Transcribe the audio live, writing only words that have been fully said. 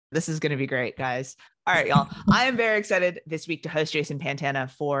This is going to be great, guys. All right, y'all. I am very excited this week to host Jason Pantana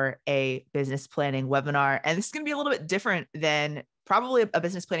for a business planning webinar. And this is going to be a little bit different than probably a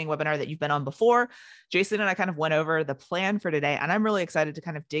business planning webinar that you've been on before. Jason and I kind of went over the plan for today, and I'm really excited to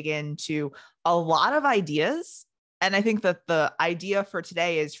kind of dig into a lot of ideas. And I think that the idea for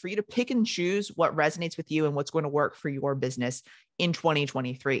today is for you to pick and choose what resonates with you and what's going to work for your business in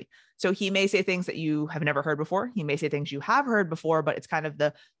 2023. So he may say things that you have never heard before. He may say things you have heard before, but it's kind of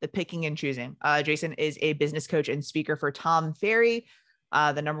the picking and choosing. Jason is a business coach and speaker for Tom Ferry,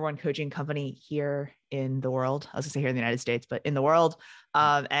 the number one coaching company here in the world. I was gonna say here in the United States, but in the world.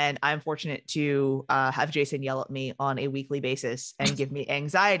 And I'm fortunate to have Jason yell at me on a weekly basis and give me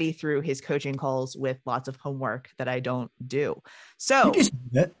anxiety through his coaching calls with lots of homework that I don't do. So if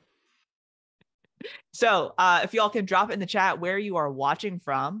y'all can drop in the chat where you are watching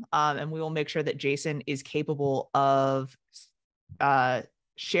from, and we will make sure that Jason is capable of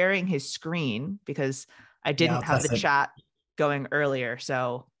sharing his screen, because I didn't have the chat going earlier.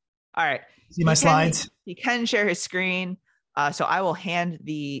 So, all right. See my slides? He can share his screen. So I will hand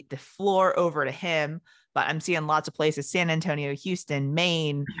the floor over to him, but I'm seeing lots of places: San Antonio, Houston,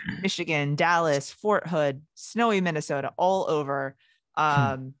 Maine, Michigan, Dallas, Fort Hood, snowy Minnesota, all over.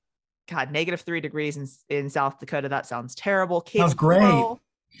 God, -3 degrees in South Dakota. That sounds terrible. Sounds great.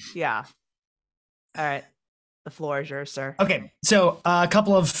 Yeah. All right. The floor is yours, sir. Okay. So a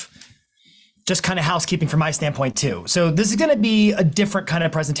couple of just kind of housekeeping from my standpoint too. So this is going to be a different kind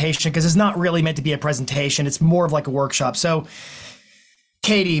of presentation because it's not really meant to be a presentation. It's more of like a workshop. So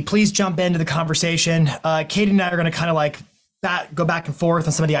Katie, please jump into the conversation. Katie and I are going to kind of like go back and forth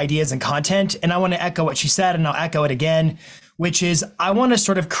on some of the ideas and content. And I want to echo what she said, and I'll echo it again, which is I want to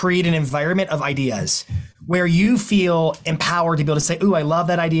sort of create an environment of ideas where you feel empowered to be able to say, ooh, I love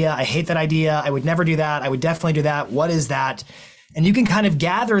that idea. I hate that idea. I would never do that. I would definitely do that. What is that? And you can kind of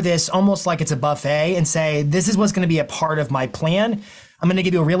gather this almost like it's a buffet and say, this is what's going to be a part of my plan. I'm going to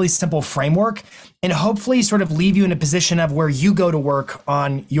give you a really simple framework and hopefully sort of leave you in a position of where you go to work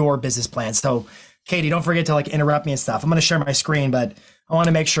on your business plan. So Katie, don't forget to like interrupt me and stuff. I'm going to share my screen, but I want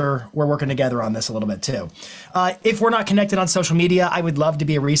to make sure we're working together on this a little bit too. If we're not connected on social media, I would love to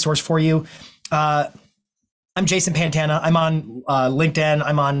be a resource for you. I'm Jason Pantana. I'm on LinkedIn.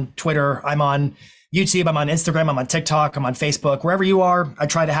 I'm on Twitter. I'm on YouTube. I'm on Instagram. I'm on TikTok. I'm on Facebook. Wherever you are, I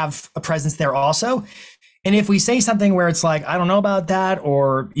try to have a presence there also. And if we say something where it's like, I don't know about that,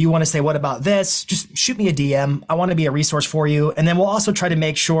 or you want to say, what about this? Just shoot me a DM. I want to be a resource for you. And then we'll also try to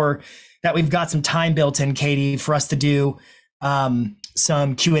make sure that we've got some time built in, Katie, for us to do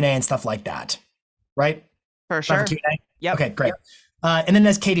some Q&A and stuff like that. Right? For sure. Yep. Okay, great. Yep. And then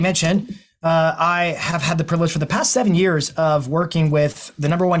as Katie mentioned, I have had the privilege for the past 7 years of working with the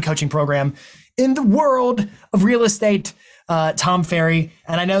number one coaching program in the world of real estate, Tom Ferry.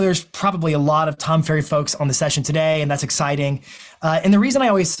 And I know there's probably a lot of Tom Ferry folks on the session today, and that's exciting. And the reason I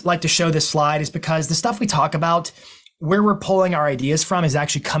always like to show this slide is because the stuff we talk about, where we're pulling our ideas from, is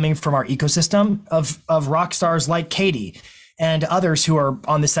actually coming from our ecosystem of rock stars like Katie and others who are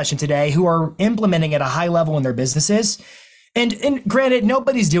on this session today, who are implementing at a high level in their businesses. And granted,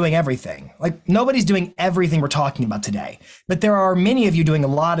 nobody's doing everything. Like nobody's doing everything we're talking about today, but there are many of you doing a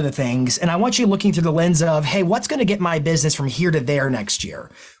lot of the things. And I want you looking through the lens of, hey, what's going to get my business from here to there next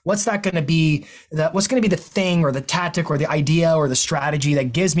year? What's that going to be? What's going to be the thing or the tactic or the idea or the strategy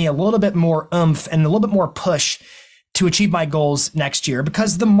that gives me a little bit more oomph and a little bit more push to achieve my goals next year?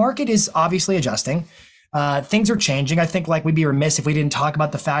 Because the market is obviously adjusting. Things are changing. I think like we'd be remiss if we didn't talk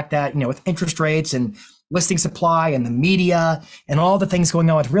about the fact that, with interest rates and listing supply and the media and all the things going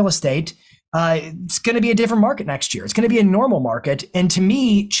on with real estate, it's going to be a different market next year. It's going to be a normal market. And to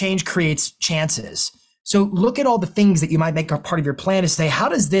me, change creates chances. So look at all the things that you might make a part of your plan to say, how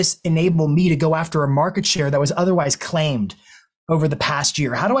does this enable me to go after a market share that was otherwise claimed over the past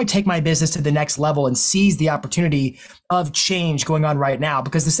year? How do I take my business to the next level and seize the opportunity of change going on right now?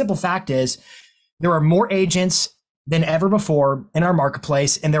 Because the simple fact is there are more agents than ever before in our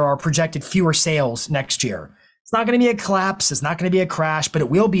marketplace, and there are projected fewer sales next year. It's not going to be a collapse. It's not going to be a crash, but it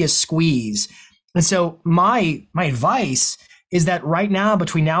will be a squeeze. And so my advice is that right now,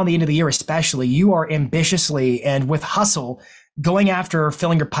 between now and the end of the year especially, you are ambitiously and with hustle going after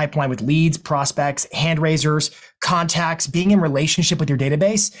filling your pipeline with leads, prospects, hand raisers, contacts, being in relationship with your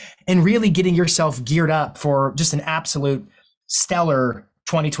database, and really getting yourself geared up for just an absolute stellar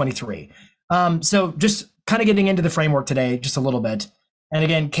 2023. So just kind of getting into the framework today just a little bit. And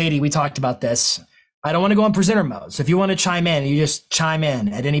again, Katie, we talked about this. I don't want to go on presenter mode. So if you want to chime in, you just chime in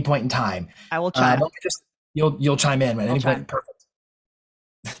at any point in time. I will chime. You'll chime in at any point. Perfect.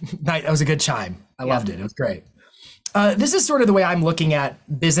 That was a good chime. I loved it. It was great. This is sort of the way I'm looking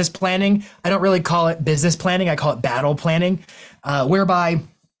at business planning. I don't really call it business planning. I call it battle planning, whereby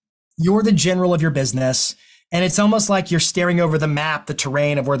you're the general of your business. And it's almost like you're staring over the map, the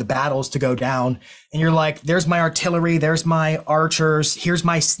terrain of where the battle's to go down. And you're like, there's my artillery, there's my archers, here's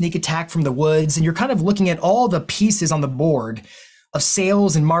my sneak attack from the woods. And you're kind of looking at all the pieces on the board of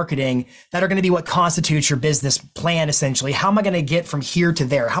sales and marketing that are going to be what constitutes your business plan, essentially. How am I going to get from here to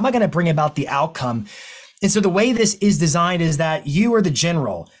there? How am I going to bring about the outcome? And so the way this is designed is that you are the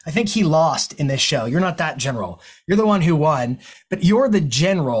general. I think he lost in this show. You're not that general. You're the one who won, but you're the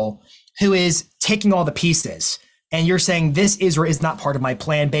general who is taking all the pieces. And you're saying this is or is not part of my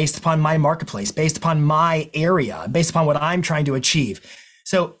plan based upon my marketplace, based upon my area, based upon what I'm trying to achieve.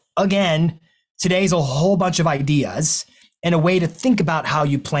 So again, today's a whole bunch of ideas and a way to think about how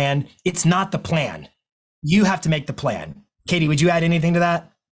you plan. It's not the plan. You have to make the plan. Katie, would you add anything to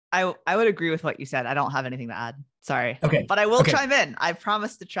that? I would agree with what you said. I don't have anything to add. Sorry. Okay. But I will chime in. I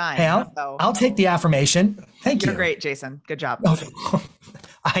promised to chime. Hey, I'll take the affirmation. Thank you. You're great, Jason. Good job.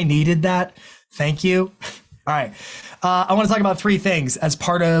 I needed that. Thank you. All right. I want to talk about three things as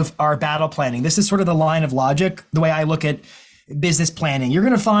part of our battle planning. This is sort of the line of logic, the way I look at business planning. You're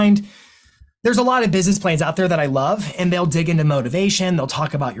going to find there's a lot of business plans out there that I love, and they'll dig into motivation. They'll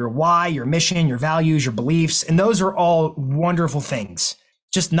talk about your why, your mission, your values, your beliefs, and those are all wonderful things.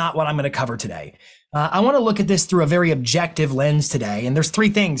 Just not what I'm going to cover today. I want to look at this through a very objective lens today, and there's three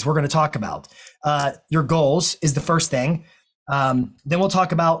things we're going to talk about. Your goals is the first thing. Then we'll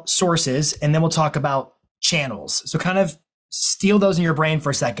talk about sources, and then we'll talk about channels. So kind of steal those in your brain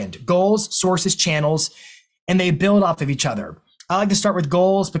for a second. Goals, sources, channels, and they build off of each other. I like to start with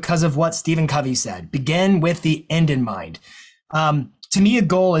goals because of what Stephen Covey said. Begin with the end in mind. To me, a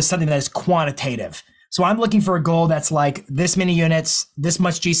goal is something that is quantitative. So I'm looking for a goal that's like this many units, this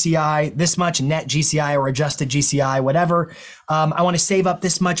much GCI, this much net GCI or adjusted GCI, whatever. I want to save up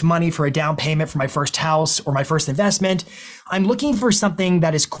this much money for a down payment for my first house or my first investment. I'm looking for something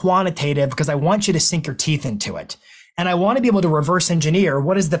that is quantitative because I want you to sink your teeth into it. And I want to be able to reverse engineer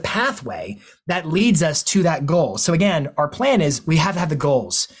what is the pathway that leads us to that goal. So again, our plan is we have to have the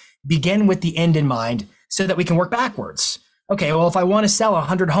goals. Begin with the end in mind so that we can work backwards. Okay, well, if I want to sell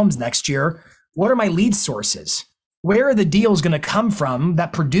 100 homes next year, what are my lead sources? Where are the deals going to come from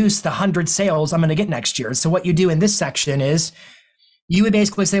that produce the 100 sales I'm going to get next year? So what you do in this section is you would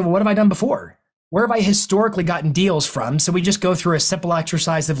basically say, well, what have I done before? Where have I historically gotten deals from? So we just go through a simple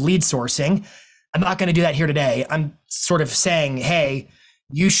exercise of lead sourcing. I'm not going to do that here today. I'm sort of saying, hey,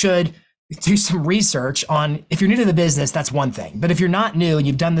 you should do some research on, if you're new to the business, that's one thing. But if you're not new and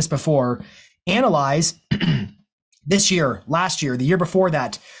you've done this before, analyze this year, last year, the year before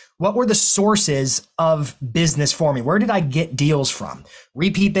that. What were the sources of business for me? Where did I get deals from?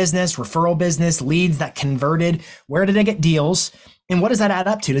 Repeat business, referral business, leads that converted. Where did I get deals? And what does that add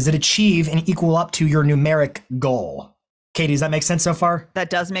up to? Does it achieve and equal up to your numeric goal? Katie, does that make sense so far? That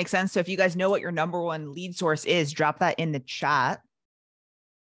does make sense. So if you guys know what your number one lead source is, drop that in the chat.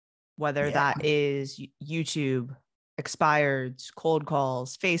 Whether that is YouTube, expireds, cold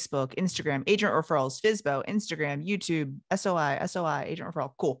calls, Facebook, Instagram, agent referrals, FISBO, Instagram, YouTube, SOI, agent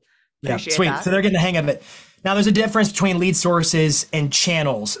referral. Cool. Appreciate sweet. That. So they're getting the hang of it. Now there's a difference between lead sources and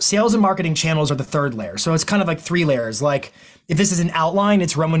channels. Sales and marketing channels are the third layer. So it's kind of like three layers. Like if this is an outline,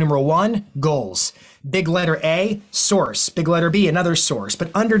 it's Roman numeral 1, goals. Big letter A, source. Big letter B, another source.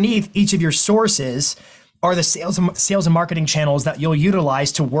 But underneath each of your sources are the sales and marketing channels that you'll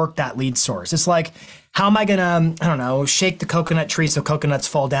utilize to work that lead source. It's like, how am I gonna, I don't know, shake the coconut tree so coconuts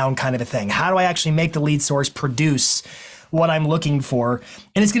fall down kind of a thing? How do I actually make the lead source produce what I'm looking for?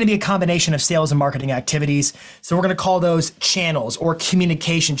 And it's gonna be a combination of sales and marketing activities. So we're gonna call those channels or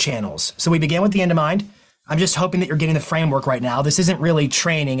communication channels. So we begin with the end in mind. I'm just hoping that you're getting the framework right now. This isn't really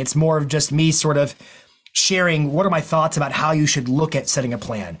training. It's more of just me sort of sharing what are my thoughts about how you should look at setting a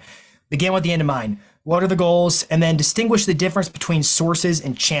plan. Begin with the end in mind. What are the goals? And then distinguish the difference between sources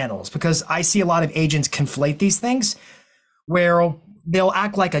and channels, because I see a lot of agents conflate these things where they'll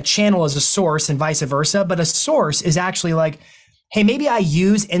act like a channel is a source and vice versa. But a source is actually like, hey, maybe I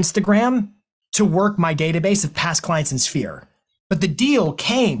use Instagram to work my database of past clients in Sphere, but the deal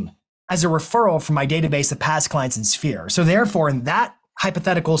came as a referral from my database of past clients in Sphere. So therefore, in that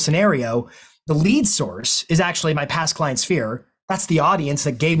hypothetical scenario, the lead source is actually my past client Sphere. That's the audience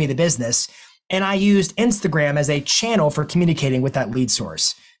that gave me the business. And I used Instagram as a channel for communicating with that lead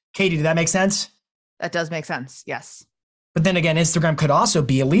source. Katie, did that make sense? That does make sense. Yes. But then again, Instagram could also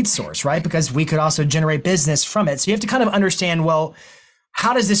be a lead source, right? Because we could also generate business from it. So you have to kind of understand, well,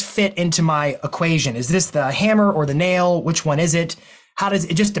 how does this fit into my equation? Is this the hammer or the nail? Which one is it?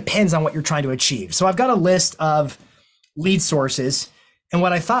 It just depends on what you're trying to achieve. So I've got a list of lead sources. And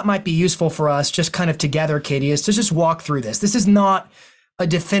what I thought might be useful for us just kind of together, Katie, is to just walk through this. This is not a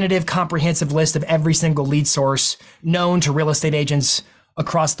definitive, comprehensive list of every single lead source known to real estate agents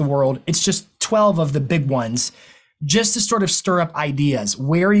across the world. It's just 12 of the big ones, just to sort of stir up ideas.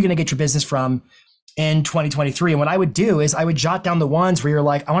 Where are you going to get your business from in 2023? And what I would do is I would jot down the ones where you're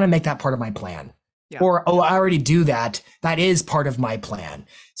like, I want to make that part of my plan. Yeah. Or, oh, I already do that. That is part of my plan.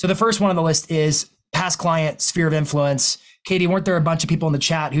 So the first one on the list is past client, sphere of influence. Katie, weren't there a bunch of people in the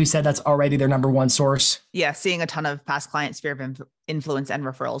chat who said that's already their number one source? Yeah, seeing a ton of past client, sphere of influence and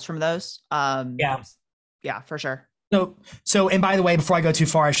referrals from those. Yeah, for sure. So, and by the way, before I go too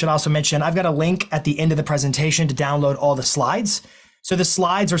far, I should also mention I've got a link at the end of the presentation to download all the slides. So the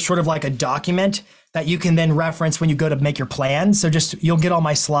slides are sort of like a document that you can then reference when you go to make your plan. So you'll get all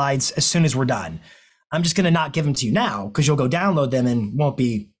my slides as soon as we're done. I'm just going to not give them to you now because you'll go download them and won't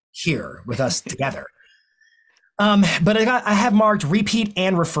be here with us together. But I have marked repeat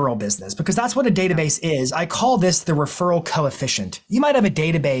and referral business because that's what a database is. I call this the referral coefficient. You might have a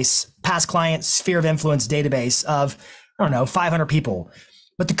database, past client, sphere of influence database of, I don't know, 500 people.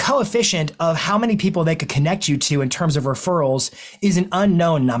 But the coefficient of how many people they could connect you to in terms of referrals is an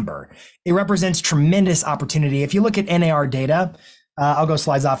unknown number. It represents tremendous opportunity. If you look at NAR data, I'll go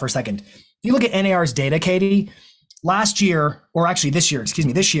slides off for a second. If you look at NAR's data, Katie, this year,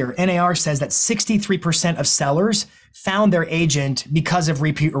 NAR says that 63% of sellers found their agent because of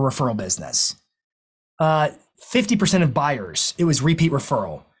repeat or referral business. 50% of buyers, it was repeat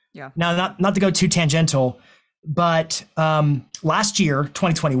referral. Yeah. Now, not to go too tangential, but last year,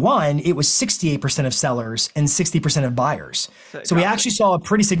 2021, it was 68% of sellers and 60% of buyers. So we actually saw a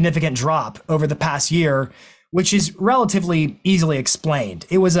pretty significant drop over the past year, which is relatively easily explained.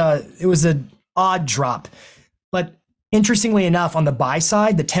 It was a odd drop. But interestingly enough, on the buy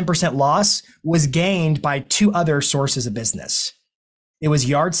side, the 10% loss was gained by two other sources of business. It was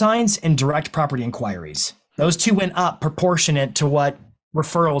yard signs and direct property inquiries. Those two went up proportionate to what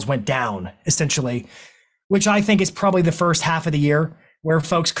referrals went down, essentially, which I think is probably the first half of the year where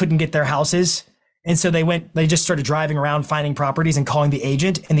folks couldn't get their houses. And so they just started driving around finding properties and calling the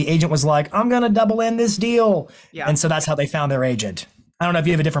agent. And the agent was like, I'm going to double in this deal. Yeah. And so that's how they found their agent. I don't know if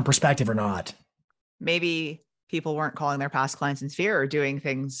you have a different perspective or not. Maybe people weren't calling their past clients in sphere or doing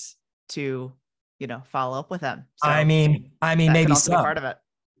things to, follow up with them. So I mean, maybe so. Part of it.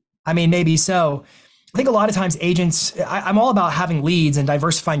 I mean, maybe so. I think a lot of times agents, I'm all about having leads and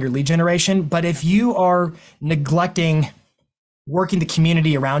diversifying your lead generation. But if you are neglecting working the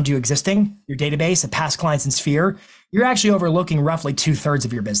community around you existing, your database of past clients in sphere, you're actually overlooking roughly 2/3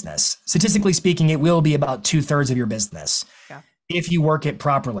 of your business. Statistically speaking, it will be about 2/3 of your business. Yeah. If you work it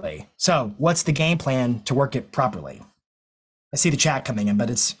properly. So what's the game plan to work it properly? I see the chat coming in,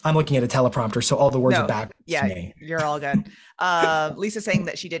 but I'm looking at a teleprompter, so all the words are back to me. You're all good. Lisa's saying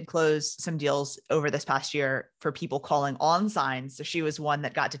that she did close some deals over this past year for people calling on signs. So she was one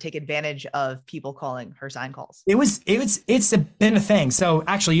that got to take advantage of people calling her sign calls. It's been a thing. So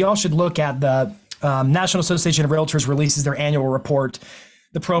actually, you all should look at the National Association of Realtors releases their annual report,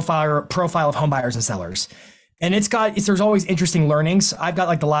 the profile of home buyers and sellers. And there's always interesting learnings. I've got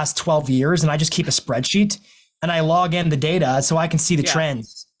like the last 12 years and I just keep a spreadsheet and I log in the data so I can see the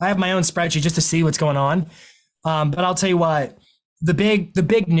trends. I have my own spreadsheet just to see what's going on. But I'll tell you what, the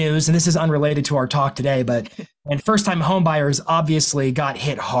big news, and this is unrelated to our talk today, but and first time home buyers obviously got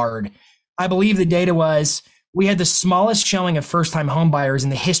hit hard. I believe the data was we had the smallest showing of first time home buyers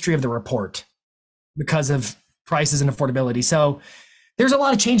in the history of the report because of prices and affordability. So there's a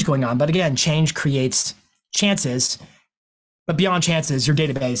lot of change going on, but again, change creates chances, but beyond chances, your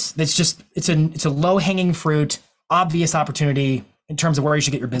database, it's a low hanging fruit, obvious opportunity in terms of where you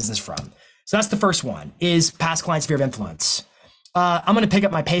should get your business from. So that's the first one is past client sphere of influence. I'm going to pick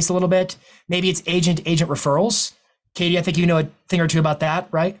up my pace a little bit. Maybe it's agent referrals. Katie, I think you know a thing or two about that,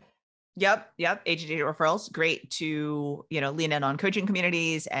 right? Yep. Agent referrals. Great to, lean in on coaching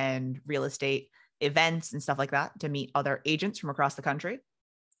communities and real estate events and stuff like that to meet other agents from across the country.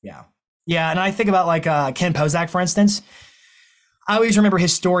 Yeah. And I think about like Ken Pozak, for instance. I always remember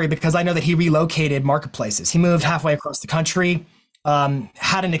his story because I know that he relocated marketplaces. He moved halfway across the country,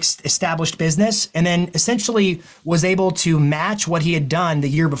 had an established business, and then essentially was able to match what he had done the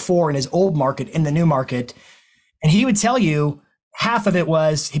year before in his old market in the new market. And he would tell you half of it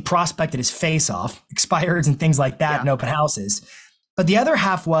was he prospected his face off, expireds and things like that in open houses. But the other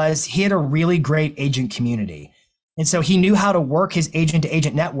half was he had a really great agent community. And so he knew how to work his agent to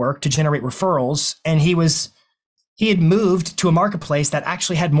agent network to generate referrals. And he had moved to a marketplace that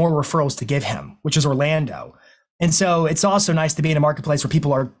actually had more referrals to give him, which is Orlando. And so it's also nice to be in a marketplace where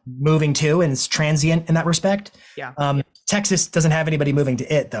people are moving to, and it's transient in that respect. Yeah. Texas doesn't have anybody moving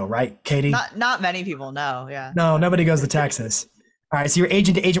to it though, right, Katie? Not many people know. Yeah. No, nobody goes to Texas. All right, so your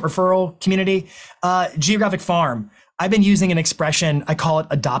agent to agent referral community, geographic farm. I've been using an expression, I call it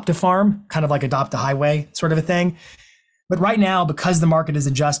adopt a farm, kind of like adopt a highway sort of a thing. But right now, because the market is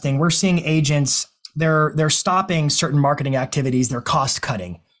adjusting, we're seeing agents, they're stopping certain marketing activities, they're cost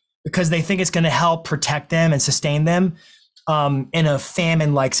cutting because they think it's going to help protect them and sustain them in a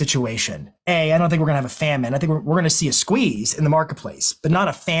famine-like situation. I don't think we're going to have a famine. I think we're going to see a squeeze in the marketplace, but not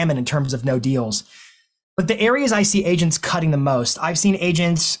a famine in terms of no deals. But the areas I see agents cutting the most, I've seen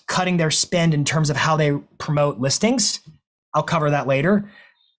agents cutting their spend in terms of how they promote listings. I'll cover that later.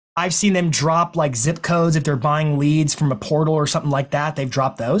 I've seen them drop like zip codes if they're buying leads from a portal or something like that. They've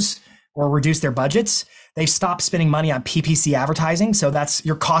dropped those or reduced their budgets. They've stopped spending money on PPC advertising. So that's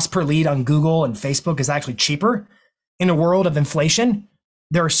your cost per lead on Google and Facebook is actually cheaper. In a world of inflation,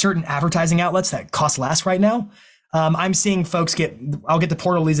 there are certain advertising outlets that cost less right now. I'm seeing folks I'll get the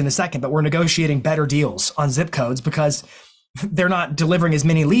portal leads in a second, but we're negotiating better deals on zip codes because they're not delivering as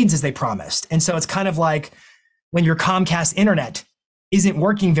many leads as they promised. And so it's kind of like when your Comcast internet isn't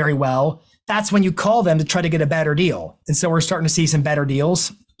working very well, that's when you call them to try to get a better deal. And so we're starting to see some better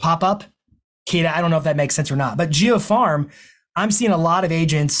deals pop up. Kita, I don't know if that makes sense or not, but GeoFarm, I'm seeing a lot of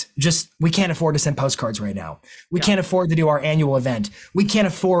agents we can't afford to send postcards right now. We can't afford to do our annual event. We can't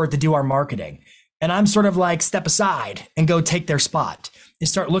afford to do our marketing. And I'm sort of like, step aside and go take their spot and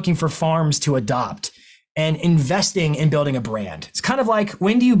start looking for farms to adopt and investing in building a brand. It's kind of like,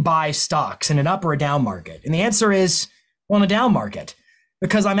 when do you buy stocks in an up or a down market? And the answer is, well, in a down market,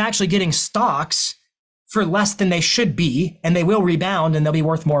 because I'm actually getting stocks for less than they should be, and they will rebound and they'll be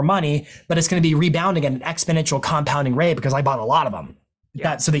worth more money, but it's going to be rebounding at an exponential compounding rate because I bought a lot of them.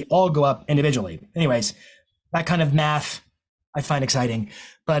 So they all go up individually. Anyways, that kind of math I find exciting.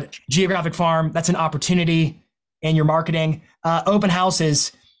 But geographic farm, that's an opportunity in your marketing. Open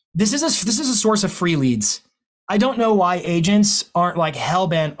houses, this is a source of free leads. I don't know why agents aren't like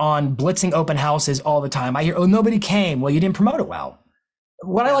hell-bent on blitzing open houses all the time. I hear, oh, nobody came. Well, you didn't promote it well.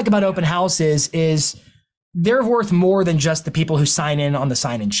 What I like about open houses is they're worth more than just the people who sign in on the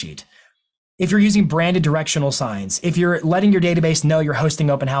sign-in sheet. If you're using branded directional signs, if you're letting your database know you're hosting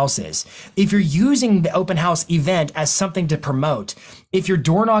open houses, if you're using the open house event as something to promote, if you're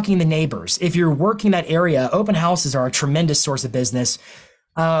door knocking the neighbors, if you're working that area, open houses are a tremendous source of business.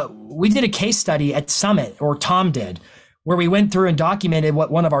 We did a case study at Summit, or Tom did, where we went through and documented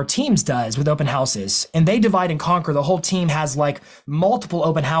what one of our teams does with open houses. And they divide and conquer. The whole team has like multiple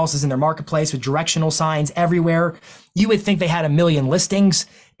open houses in their marketplace with directional signs everywhere. You would think they had 1 million listings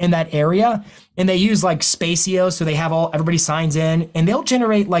in that area. And they use like Spacio, so they have everybody signs in, and they'll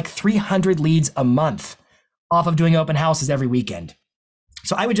generate like 300 leads a month off of doing open houses every weekend.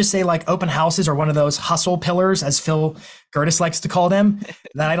 So I would just say like open houses are one of those hustle pillars, as Phil Gertis likes to call them,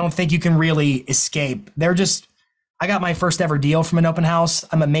 that I don't think you can really escape. I got my first ever deal from an open house.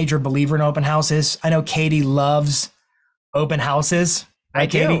 I'm a major believer in open houses. I know Katie loves open houses. I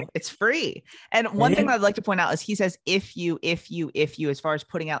do. Katie? It's free. And one thing I'd like to point out is he says, if you, as far as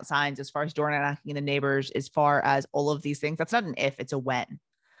putting out signs, as far as door knocking the neighbors, as far as all of these things, that's not an if, it's a when.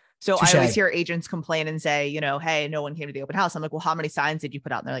 So I always hear agents complain and say, hey, no one came to the open house. I'm like, well, how many signs did you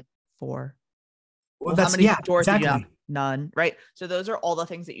put out? And they're like, 4. Well, how many doors did you have? None. Right. So those are all the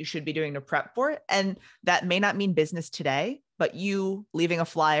things that you should be doing to prep for it. And that may not mean business today, but you leaving a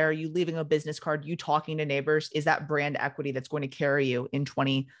flyer, you leaving a business card, you talking to neighbors is that brand equity that's going to carry you in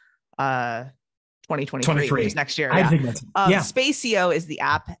 2023, which is next year. I think that's, Spacio is the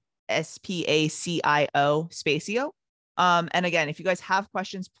app, SPACIO, Spacio. And again, if you guys have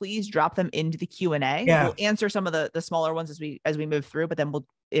questions, please drop them into the Q&A. We'll answer some of the smaller ones as we move through, but then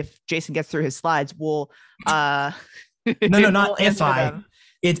if Jason gets through his slides, we'll not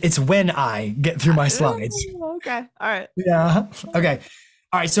if it's when I get through my slides. Okay. All right. Yeah. Okay.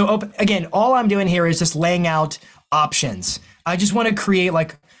 All right. So again, all I'm doing here is just laying out options. I just want to create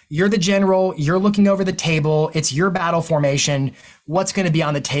you're the general, you're looking over the table. It's your battle formation. What's going to be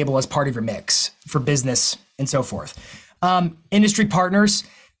on the table as part of your mix for business and so forth. Industry partners.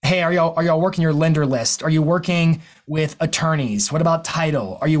 Hey, are y'all working your lender list? Are you working with attorneys? What about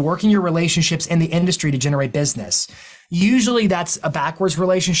title? Are you working your relationships in the industry to generate business? Usually that's a backwards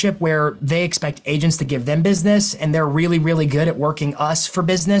relationship where they expect agents to give them business and they're really, really good at working us for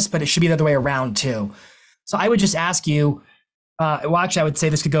business, but it should be the other way around too. So I would just ask you, actually I would say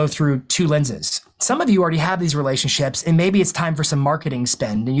this could go through 2 lenses. Some of you already have these relationships and maybe it's time for some marketing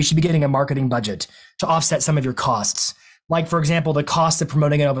spend and you should be getting a marketing budget to offset some of your costs. Like, for example, the cost of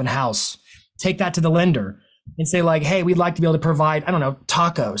promoting an open house. Take that to the lender. and say like, hey, we'd like to be able to provide, I don't know,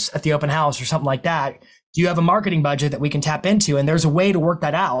 tacos at the open house or something like that. Do you have a marketing budget that we can tap into? And there's a way to work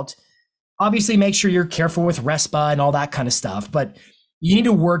that out. Obviously, make sure you're careful with RESPA and all that kind of stuff, but you need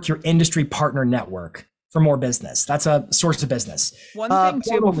to work your industry partner network for more business. That's a source of business. One thing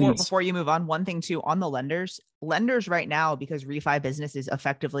too, Portal before leads. before you move on, one thing too on the lenders right now, because refi business is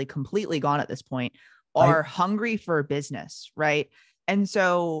effectively completely gone at this point, are Right? hungry for business, right? And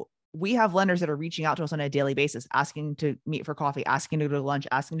so we have lenders that are reaching out to us on a daily basis, asking to meet for coffee, asking to go to lunch,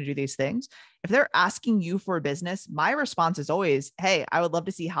 asking to do these things. If they're asking you for business, my response is always, hey, I would love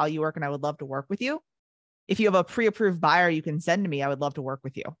to see how you work and I would love to work with you. If you have a pre-approved buyer you can send to me, I would love to work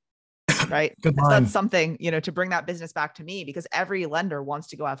with you. Right. Good So line. that's something, to bring that business back to me, because every lender wants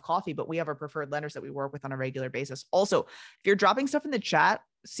to go have coffee, but we have our preferred lenders that we work with on a regular basis. Also, if you're dropping stuff in the chat,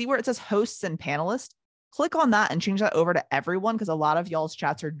 see where it says hosts and panelists, click on that and change that over to everyone, because a lot of y'all's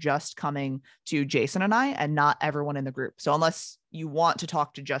chats are just coming to Jason and I and not everyone in the group. So unless you want to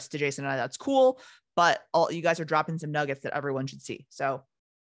talk to Jason and I, that's cool. But all you guys are dropping some nuggets that everyone should see. So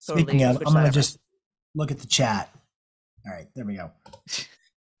Speaking totally of, switch I'm that going to over. just look at the chat. All right, there we go.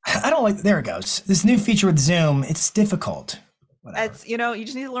 I don't like, there it goes. This new feature with Zoom, it's difficult. Whatever. It's, you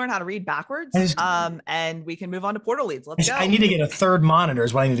just need to learn how to read backwards. And we can move on to portal leads. Let's go. I need to get a third monitor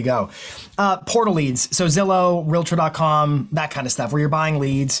is what I need to go. Portal leads. So Zillow, Realtor.com, that kind of stuff where you're buying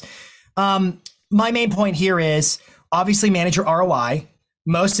leads. My main point here is obviously manage your ROI.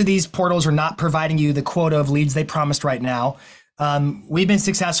 Most of these portals are not providing you the quota of leads they promised right now. We've been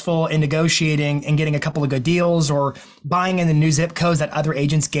successful in negotiating and getting a couple of good deals or buying in the new zip codes that other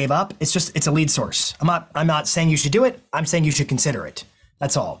agents gave up. It's a lead source. I'm not saying you should do it. I'm saying you should consider it.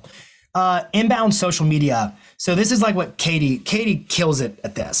 That's all. Inbound social media. So this is like what Katie kills it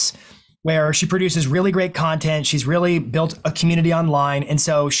at this, where she produces really great content. She's really built a community online. And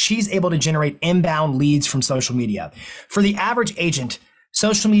so she's able to generate inbound leads from social media. For the average agent,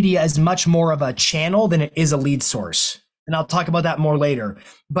 social media is much more of a channel than it is a lead source. And I'll talk about that more later.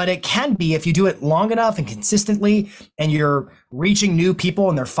 But it can be if you do it long enough and consistently, and you're reaching new people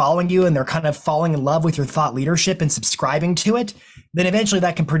and they're following you and they're kind of falling in love with your thought leadership and subscribing to it, then eventually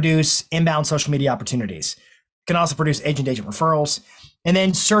that can produce inbound social media opportunities. It can also produce agent-to-agent referrals. And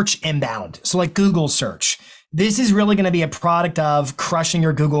then search inbound. So like Google search. This is really going to be a product of crushing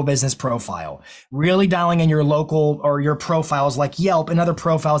your Google business profile, really dialing in your local or your profiles like Yelp and other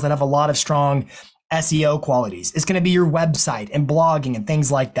profiles that have a lot of strong SEO qualities. It's going to be your website and blogging and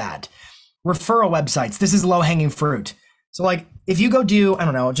things like that. Referral websites. This is low hanging fruit. So like if you go do, I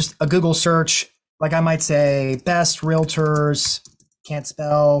don't know, just a Google search, like I might say best realtors, can't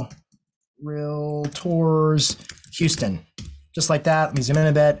spell, realtors, Houston, just like that. Let me zoom in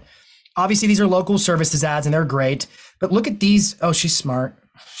a bit. Obviously these are local services ads and they're great, but look at these. Oh, she's smart.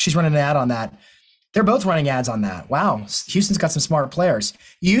 She's running an ad on that. They're both running ads on that. Wow. Houston's got some smart players.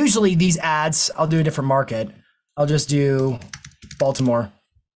 Usually these ads, I'll do a different market. I'll just do Baltimore.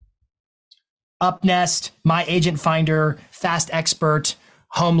 Upnest, My Agent Finder, Fast Expert,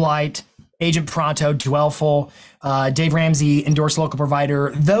 Homelight, Agent Pronto, Dwellful, Dave Ramsey, Endorsed Local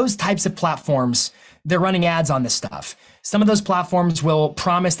Provider. Those types of platforms, they're running ads on this stuff. Some of those platforms will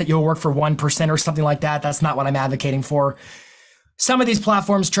promise that you'll work for 1% or something like that. That's not what I'm advocating for. Some of these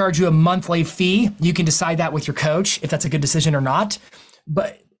platforms charge you a monthly fee. You can decide that with your coach if that's a good decision or not.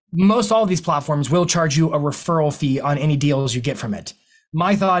 But most all of these platforms will charge you a referral fee on any deals you get from it.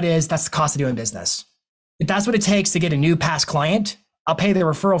 My thought is that's the cost of doing business. If that's what it takes to get a new past client, I'll pay the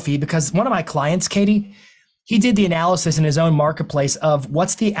referral fee, because one of my clients, Katie, he did the analysis in his own marketplace of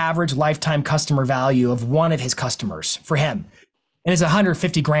what's the average lifetime customer value of one of his customers for him. And it's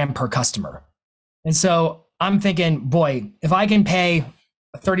 150 grand per customer. And so I'm thinking, boy, if I can pay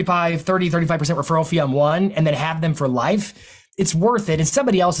a 35% referral fee on one and then have them for life, it's worth it. And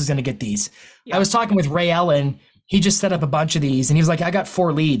somebody else is going to get these. Yeah. I was talking with Ray Allen. He just set up a bunch of these and he was like, I got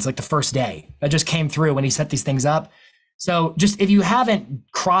 4 leads like the first day that just came through when he set these things up. So just if you haven't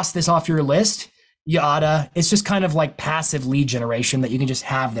crossed this off your list, you oughta. It's just kind of like passive lead generation that you can just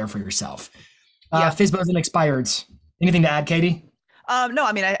have there for yourself. FSBOs and expireds. Anything to add, Katie? No,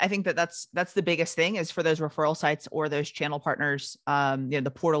 I mean, I think that's the biggest thing is for those referral sites or those channel partners,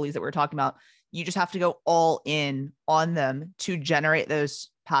 the portal leads that we're talking about, you just have to go all in on them to generate those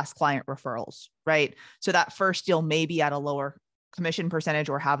past client referrals, right? So that first deal may be at a lower commission percentage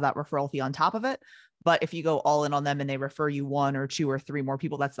or have that referral fee on top of it. But if you go all in on them and they refer you 1 or 2 or 3 more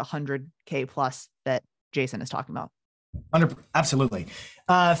people, that's the 100K plus that Jason is talking about. Absolutely.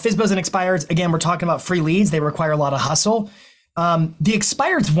 FSBOs and expireds, again, we're talking about free leads. They require a lot of hustle. The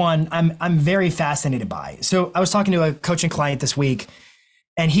expireds one, I'm very fascinated by. So I was talking to a coaching client this week,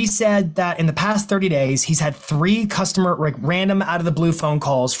 And he said that in the past 30 days, he's had 3 customer, like random out of the blue phone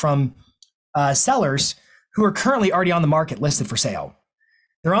calls from sellers who are currently already on the market listed for sale.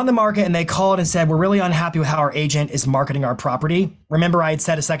 They're on the market and they called and said, we're really unhappy with how our agent is marketing our property. Remember, I had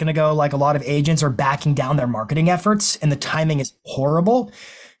said a second ago, like a lot of agents are backing down their marketing efforts and the timing is horrible.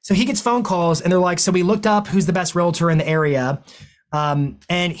 So he gets phone calls and they're like, so we looked up who's the best realtor in the area.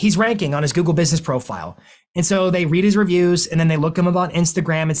 And he's ranking on his Google business profile. And so they read his reviews and then they look him up on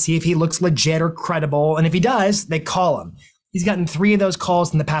Instagram and see if he looks legit or credible. And if he does, they call him. He's gotten 3 of those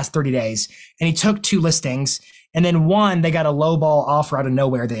calls in the past 30 days and he took 2 listings. And then 1, they got a lowball offer out of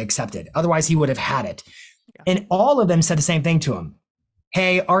nowhere they accepted. Otherwise, he would have had it. Yeah. And all of them said the same thing to him.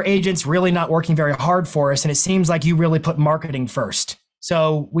 Hey, our agent's really not working very hard for us. And it seems like you really put marketing first.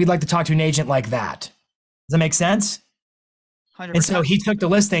 So we'd like to talk to an agent like that. Does that make sense? 100%. And so he took the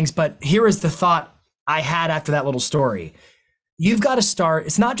listings. But here is the thought I had after that little story. You've got to start.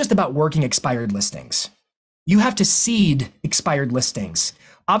 It's not just about working expired listings. You have to seed expired listings.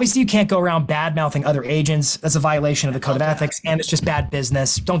 Obviously, you can't go around bad mouthing other agents. That's a violation of the code of ethics and it's just bad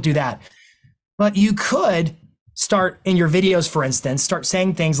business. Don't do that. But you could start in your videos, for instance, start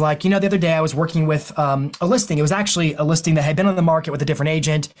saying things like, the other day I was working with a listing. It was actually a listing that had been on the market with a different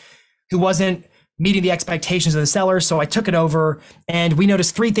agent who wasn't meeting the expectations of the seller. So I took it over and we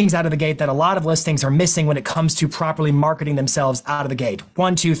noticed 3 things out of the gate that a lot of listings are missing when it comes to properly marketing themselves out of the gate.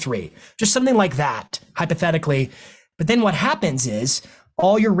 1, 2, 3, just something like that, hypothetically. But then what happens is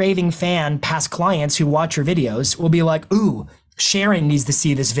all your raving fan past clients who watch your videos will be like, ooh, Sharon needs to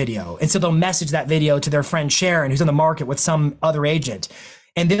see this video. And so they'll message that video to their friend Sharon, who's on the market with some other agent.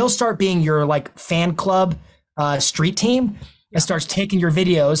 And they'll start being your like fan club street team and starts taking your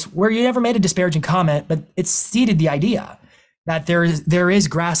videos where you never made a disparaging comment, but it's seeded the idea that there is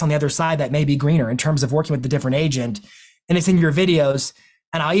grass on the other side that may be greener in terms of working with the different agent. And it's in your videos.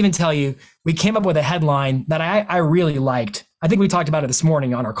 And I'll even tell you, we came up with a headline that I really liked. I think we talked about it this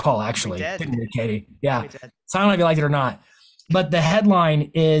morning on our call, actually. Didn't we, Katie? Yeah. So I don't know if you liked it or not. But the headline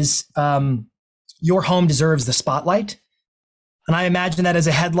is, your home deserves the spotlight. And I imagine that as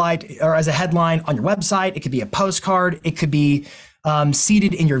a headlight or as a headline on your website. It could be a postcard. It could be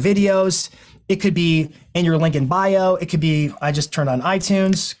seated in your videos. It could be in your link in bio. It could be, I just turned on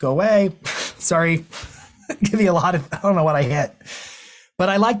iTunes. Go away. Sorry. Give me a lot of, I don't know what I hit. But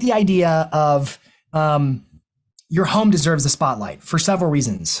I like the idea of your home deserves the spotlight for several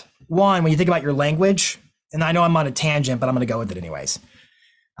reasons. One, when you think about your language, and I know I'm on a tangent, but I'm going to go with it anyways.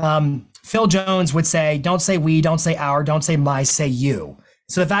 Phil Jones would say, don't say we, don't say our, don't say my, say you.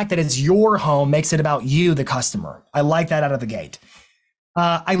 So the fact that it's your home makes it about you, the customer. I like that out of the gate.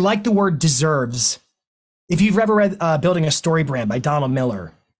 I like the word deserves. If you've ever read Building a Story Brand by Donald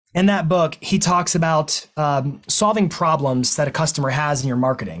Miller, in that book, he talks about solving problems that a customer has in your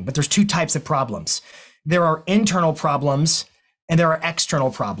marketing. But there's 2 types of problems. There are internal problems and there are external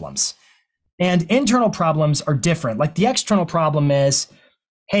problems. And internal problems are different. Like the external problem is,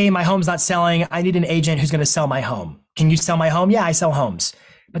 hey, my home's not selling. I need an agent who's going to sell my home. Can you sell my home? Yeah, I sell homes.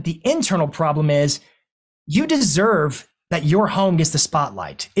 But the internal problem is you deserve that your home gets the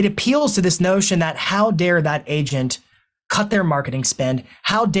spotlight. It appeals to this notion that how dare that agent cut their marketing spend?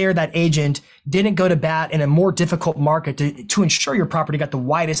 How dare that agent didn't go to bat in a more difficult market to ensure your property got the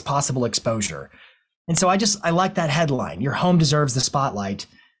widest possible exposure? And so I like that headline. Your home deserves the spotlight,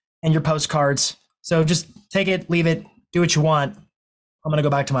 and your postcards. So just take it, leave it, do what you want. I'm going to go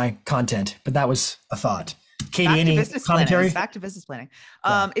back to my content, but that was a thought. Katie, any commentary? Back to business planning.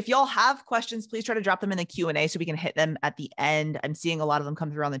 If y'all have questions, please try to drop them in the Q&A so we can hit them at the end. I'm seeing a lot of them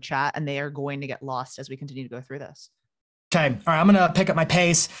come through on the chat and they are going to get lost as we continue to go through this. Okay. All right. I'm going to pick up my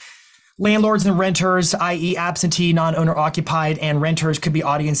pace. Landlords and renters, i.e. absentee, non-owner occupied, and renters could be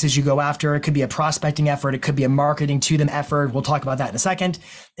audiences you go after. It could be a prospecting effort. It could be a marketing to them effort. We'll talk about that in a second.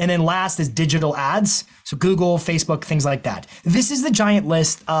 And then last is digital ads. So Google, Facebook, things like that. This is the giant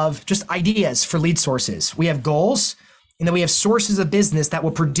list of just ideas for lead sources. We have goals, and then we have sources of business that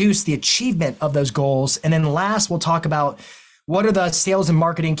will produce the achievement of those goals. And then last, we'll talk about what are the sales and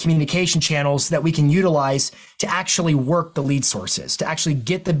marketing communication channels that we can utilize to actually work the lead sources, to actually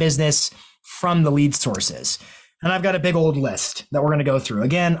get the business from the lead sources. And I've got a big old list that we're going to go through.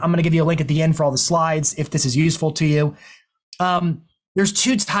 Again, I'm going to give you a link at the end for all the slides if this is useful to you. There's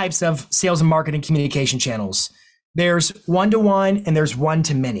 2 types of sales and marketing communication channels. There's one-to-one and there's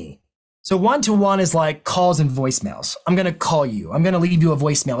one-to-many. So one-to-one is like calls and voicemails. I'm going to call you. I'm going to leave you a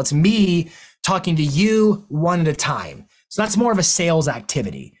voicemail. It's me talking to you one at a time. So that's more of a sales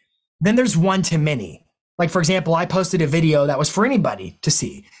activity. Then there's one-to-many. Like, for example, I posted a video that was for anybody to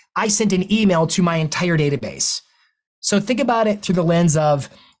see. I sent an email to my entire database. So think about it through the lens of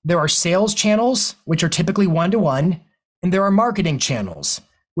there are sales channels, which are typically one-to-one, and there are marketing channels,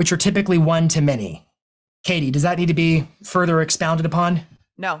 which are typically one-to-many. Katie, does that need to be further expounded upon?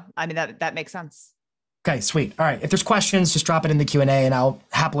 No, I mean that makes sense. Okay, sweet. All right. If there's questions, just drop it in the Q&A and I'll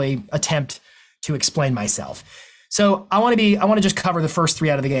happily attempt to explain myself. So I want to just cover the first three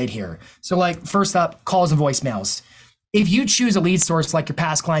out of the gate here. So like first up, calls and voicemails. If you choose a lead source like your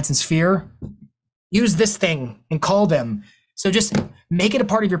past clients in Sphere, use this thing and call them. So just make it a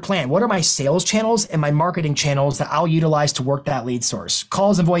part of your plan. What are my sales channels and my marketing channels that I'll utilize to work that lead source?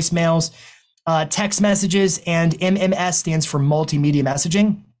 Calls and voicemails, text messages, and MMS stands for multimedia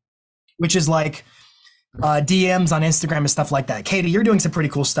messaging, which is like DMs on Instagram and stuff like that. Katie, you're doing some pretty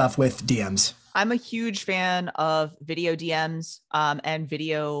cool stuff with DMs. I'm a huge fan of video DMs and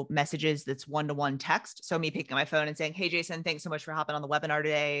video messages that's one-to-one text. So me picking up my phone and saying, hey, Jason, thanks so much for hopping on the webinar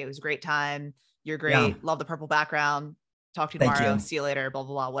today. It was a great time. You're great. Yeah. Love the purple background. Talk to you tomorrow. See you later, blah,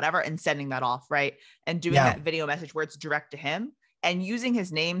 blah, blah, whatever. And sending that off, right? And doing that video message where it's direct to him and using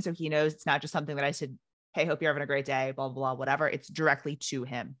his name so he knows it's not just something that I said, hey, hope you're having a great day, blah, blah, blah, whatever. It's directly to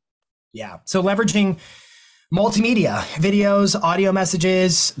him. Yeah. So leveraging multimedia, videos, audio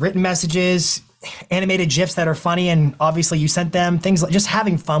messages, written messages, animated GIFs that are funny. And obviously you sent them, things like just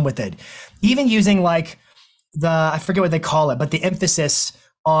having fun with it. Even using like I forget what they call it, but the emphasis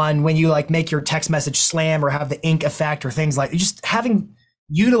on when you like make your text message slam or have the ink effect or things like just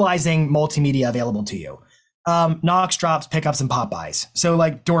utilizing multimedia available to you. Knocks, drops, pickups, and pop-bys. So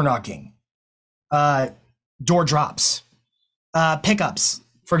like door knocking, door drops, pickups.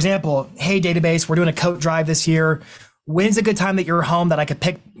 For example, hey database, we're doing a coat drive this year. When's a good time that you're home that I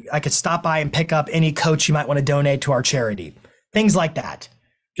could stop by and pick up any coats you might want to donate to our charity? Things like that.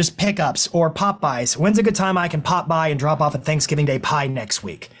 Just pickups or pop-bys. When's a good time I can pop by and drop off a Thanksgiving Day pie next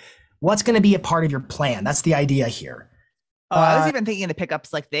week? What's going to be a part of your plan? That's the idea here. Oh, I was even thinking the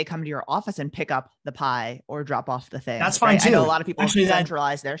pickups, like they come to your office and pick up the pie or drop off the thing. That's fine too. I know a lot of people actually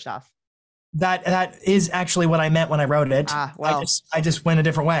centralize their stuff. That is actually what I meant when I wrote it. Well, I just went a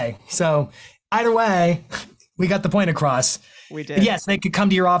different way. So either way, we got the point across. We did. But yes, they could come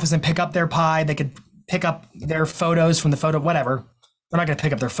to your office and pick up their pie. They could pick up their photos from the photo, whatever. They're not going to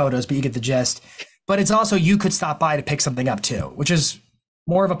pick up their photos, but you get the gist. But it's also, you could stop by to pick something up too, which is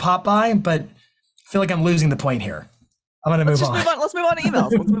more of a pop by, but I feel like I'm losing the point here. I'm going to move on. Let's move on to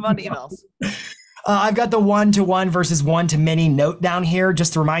emails. Let's move on to emails. I've got the one-to-one versus one-to-many note down here.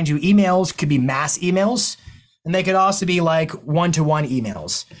 Just to remind you, emails could be mass emails, and they could also be like one-to-one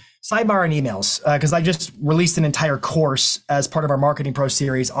emails. Sidebar on emails, because I just released an entire course as part of our Marketing Pro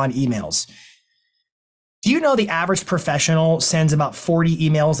series on emails. Do you know the average professional sends about 40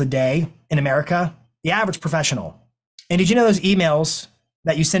 emails a day in America? The average professional. And did you know those emails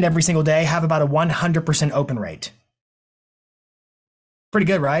that you send every single day have about a 100% open rate? Pretty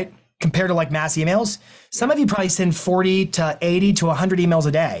good, right? Compared to like mass emails. Some of you probably send 40 to 80 to 100 emails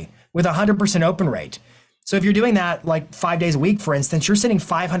a day with a 100% open rate. So if you're doing that like 5 days a week, for instance, you're sending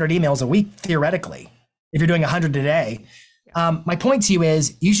 500 emails a week, theoretically, if you're doing 100 a day. My point to you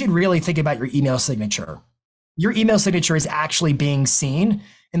is you should really think about your email signature. Your email signature is actually being seen,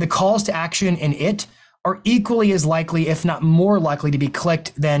 and the calls to action in it are equally as likely, if not more likely, to be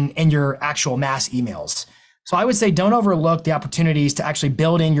clicked than in your actual mass emails. So I would say don't overlook the opportunities to actually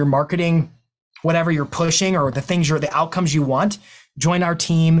build in your marketing, whatever you're pushing or the things the outcomes you want. Join our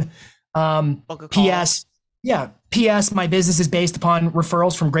team. P.S. My business is based upon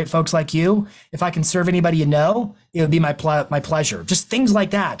referrals from great folks like you. If I can serve anybody you know, it would be my pleasure. Just things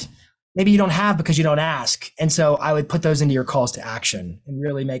like that. Maybe you don't have because you don't ask. And so I would put those into your calls to action and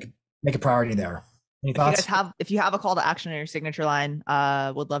really make a priority there. Any thoughts? If you have a call to action in your signature line,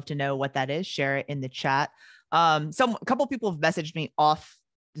 would love to know what that is. Share it in the chat. A couple of people have messaged me off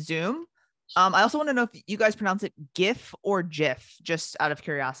Zoom. I also want to know if you guys pronounce it GIF or GIF, just out of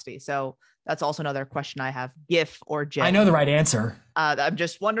curiosity. So that's also another question I have, GIF or GIF. I know the right answer. I'm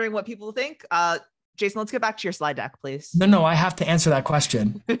just wondering what people think. Jason, let's get back to your slide deck, please. No, I have to answer that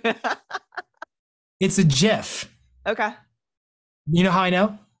question. It's a GIF. Okay. You know how I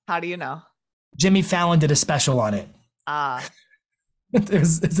know? How do you know? Jimmy Fallon did a special on it.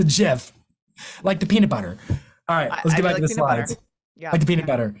 It's a GIF, like the peanut butter. All right, let's get back to the slides. Yeah, like the peanut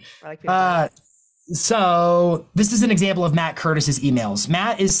butter. I like peanut butter. So this is an example of Matt Curtis's emails.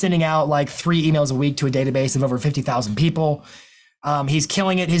 Matt is sending out like 3 emails a week to a database of over 50,000 people. He's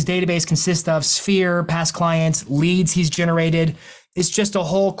killing it. His database consists of Sphere, past clients, leads he's generated. It's just a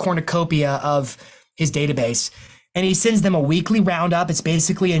whole cornucopia of his database. And he sends them a weekly roundup. It's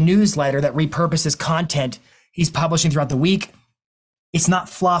basically a newsletter that repurposes content he's publishing throughout the week. It's not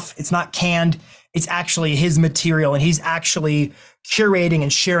fluff. It's not canned. It's actually his material, and he's actually curating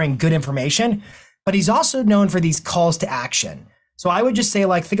and sharing good information. But he's also known for these calls to action. So I would just say,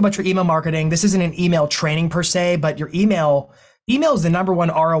 like, think about your email marketing. This isn't an email training per se, but your email is the number one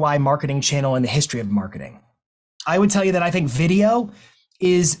ROI marketing channel in the history of marketing. I would tell you that I think video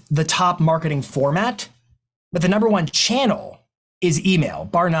is the top marketing format, but the number one channel is email,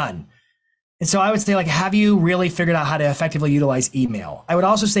 bar none. And so I would say, like, have you really figured out how to effectively utilize email? I would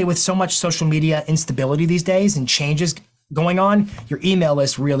also say, with so much social media instability these days and changes going on, your email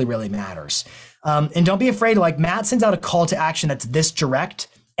list really, really matters. And don't be afraid. Like, Matt sends out a call to action that's this direct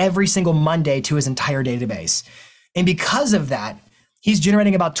every single Monday to his entire database. And because of that, he's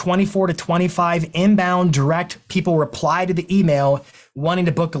generating about 24 to 25 inbound direct people reply to the email wanting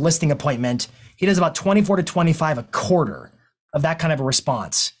to book a listing appointment. He does about 24 to 25 a quarter of that kind of a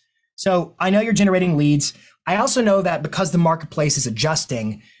response. So I know you're generating leads. I also know that because the marketplace is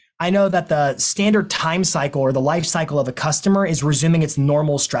adjusting, I know that the standard time cycle or the life cycle of a customer is resuming its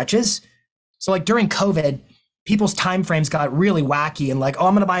normal stretches. So like during COVID, people's time frames got really wacky and like, oh,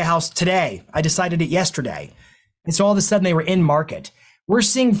 I'm going to buy a house today. I decided it yesterday. And so all of a sudden they were in market. We're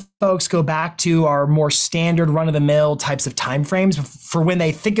seeing folks go back to our more standard run-of-the-mill types of timeframes for when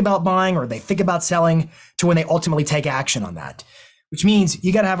they think about buying or they think about selling to when they ultimately take action on that, which means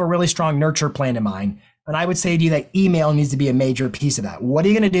you got to have a really strong nurture plan in mind. And I would say to you that email needs to be a major piece of that. What are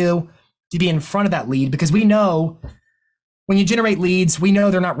you going to do to be in front of that lead? Because we know when you generate leads, we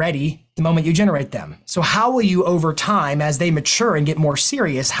know they're not ready the moment you generate them. So how will you, over time, as they mature and get more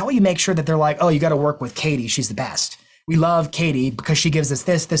serious, how will you make sure that they're like, oh, you got to work with Katie. She's the best. We love Katie because she gives us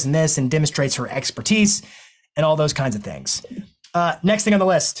this, this, and this, and demonstrates her expertise and all those kinds of things. Next thing on the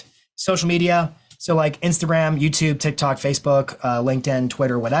list, social media. So like Instagram, YouTube, TikTok, Facebook, LinkedIn,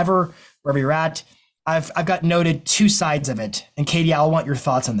 Twitter, whatever, wherever you're at. I've got noted two sides of it. And Katie, I want your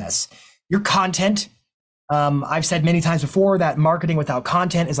thoughts on this. Your content. I've said many times before that marketing without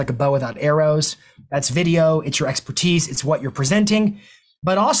content is like a bow without arrows. That's video. It's your expertise. It's what you're presenting.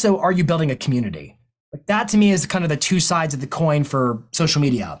 But also, are you building a community? Like that to me is kind of the two sides of the coin for social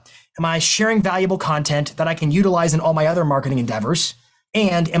media. Am I sharing valuable content that I can utilize in all my other marketing endeavors?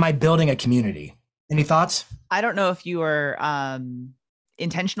 And am I building a community? Any thoughts? I don't know if you are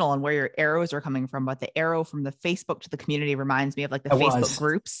intentional on where your arrows are coming from, but the arrow from the Facebook to the community reminds me of like the Facebook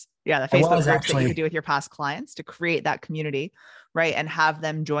groups. Yeah, the Facebook groups that you could do with your past clients to create that community, right? And have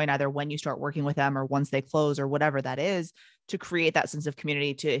them join either when you start working with them or once they close or whatever that is, to create that sense of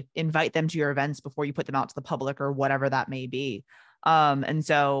community, to invite them to your events before you put them out to the public or whatever that may be. And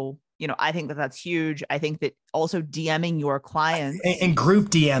so, you know, I think that that's huge. I think that also DMing your clients and group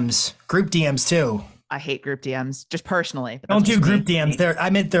DMs too. I hate group DMs just personally. Don't do group DMs.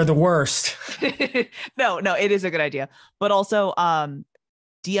 They're the worst. No, it is a good idea. But also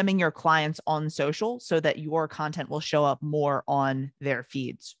DMing your clients on social so that your content will show up more on their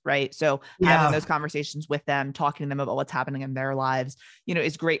feeds, right? So having those conversations with them, talking to them about what's happening in their lives, you know,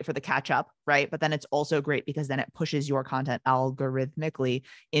 is great for the catch up, right? But then it's also great because then it pushes your content algorithmically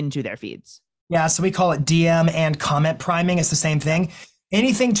into their feeds. Yeah, so we call it DM and comment priming. It's the same thing.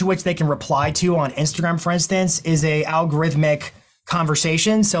 Anything to which they can reply to on Instagram, for instance, is a algorithmic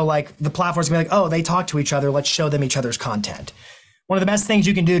conversation. So like the platform's gonna be like, oh, they talk to each other. Let's show them each other's content. One of the best things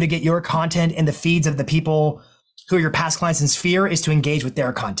you can do to get your content in the feeds of the people who are your past clients in Sphere is to engage with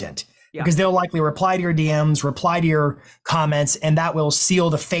their content, because they'll likely reply to your DMs, reply to your comments, and that will seal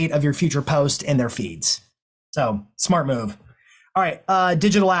the fate of your future post in their feeds. So smart move. All right,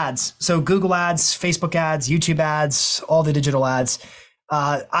 digital ads. So Google ads, Facebook ads, YouTube ads, all the digital ads.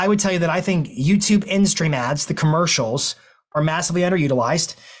 I would tell you that I think YouTube in-stream ads, the commercials, are massively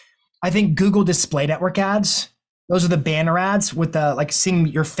underutilized. I think Google Display Network ads, those are the banner ads with the like seeing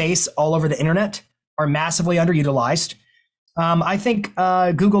your face all over the internet, are massively underutilized. I think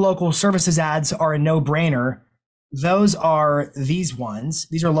Google Local Services ads are a no-brainer. Those are these ones.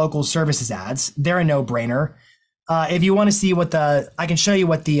 These are local services ads. They're a no-brainer. If you want to see what I can show you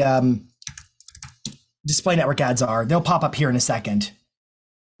what the display network ads are. They'll pop up here in a second,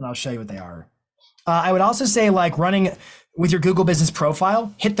 and I'll show you what they are. I would also say like running with your Google business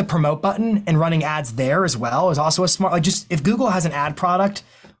profile, hit the promote button and running ads there as well is also a smart, like just if Google has an ad product,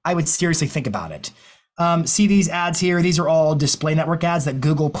 I would seriously think about it. See these ads here. These are all display network ads that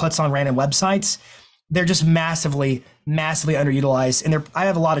Google puts on random websites. They're just massively, massively underutilized. And I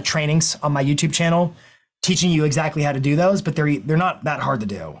have a lot of trainings on my YouTube channel teaching you exactly how to do those, but they're not that hard to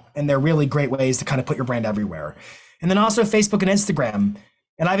do. And they're really great ways to kind of put your brand everywhere. And then also Facebook and Instagram.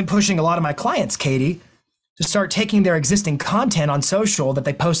 And I've been pushing a lot of my clients, Katie, to start taking their existing content on social that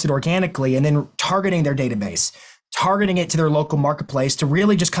they posted organically and then targeting their database. targeting it to their local marketplace to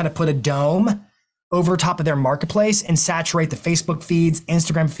really just kind of put a dome over top of their marketplace and saturate the Facebook feeds,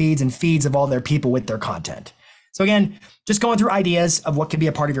 Instagram feeds, and feeds of all their people with their content. So again, just going through ideas of what could be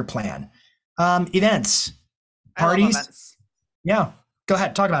a part of your plan. Events, parties. Events. Yeah, go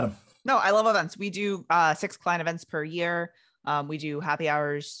ahead, talk about them. No, I love events. We do 6 client events per year. We do happy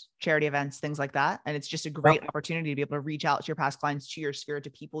hours, charity events, things like that. And it's just a great opportunity to be able to reach out to your past clients, to your sphere, to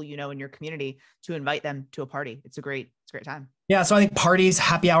people you know in your community, to invite them to a party. It's a great time. Yeah. So I think parties,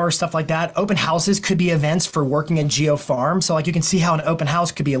 happy hours, stuff like that. Open houses could be events for working at Geo Farm. So like you can see how an open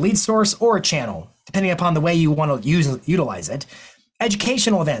house could be a lead source or a channel, depending upon the way you want to utilize it.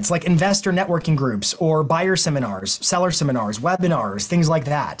 Educational events like investor networking groups or buyer seminars, seller seminars, webinars, things like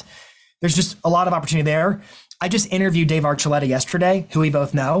that. There's just a lot of opportunity there. I just interviewed Dave Archuleta yesterday, who we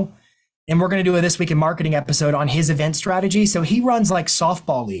both know, and we're going to do a This Week in Marketing episode on his event strategy. So he runs like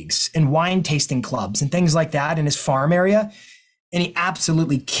softball leagues and wine tasting clubs and things like that in his farm area, and he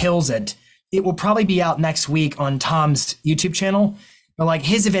absolutely kills it. It will probably be out next week on Tom's YouTube channel, but like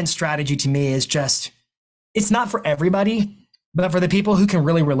his event strategy to me is just, it's not for everybody, but for the people who can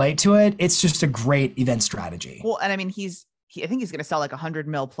really relate to it, it's just a great event strategy. Well, and I mean, I think he's going to sell like 100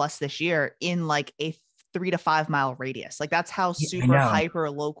 mil plus this year in like a 3 to 5 mile radius. Like that's how super hyper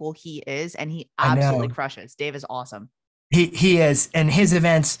local he is. And he absolutely crushes. Dave is awesome. He is. And his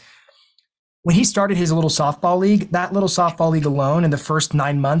events, when he started his little softball league, that little softball league alone in the first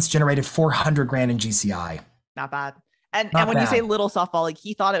 9 months generated 400 grand in GCI. Not bad. And when you say little softball league,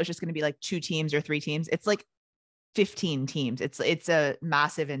 he thought it was just going to be like 2 teams or 3 teams. It's like 15 teams. It's a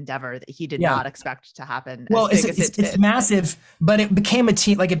massive endeavor that he did not expect to happen. Well, it's massive, but it became a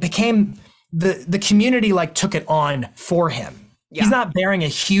team. Like it became the community like took it on for him. Yeah. He's not bearing a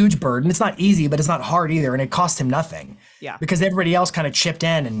huge burden. It's not easy, but it's not hard either. And it cost him nothing. Yeah. Because everybody else kind of chipped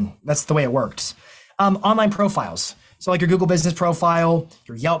in, and that's the way it worked. Online profiles. So like your Google business profile,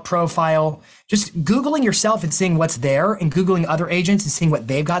 your Yelp profile, just Googling yourself and seeing what's there, and Googling other agents and seeing what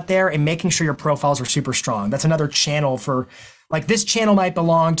they've got there, and making sure your profiles are super strong. That's another channel for, like, this channel might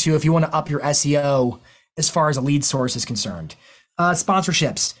belong to if you want to up your SEO as far as a lead source is concerned.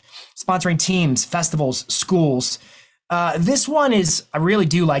 Sponsorships, sponsoring teams, festivals, schools. This one is, I really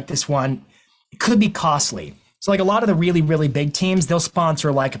do like this one. It could be costly. So like a lot of the really, really big teams, they'll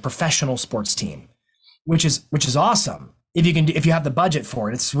sponsor like a professional sports team, which is awesome. If you have the budget for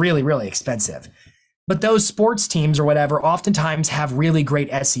it, it's really, really expensive. But those sports teams or whatever oftentimes have really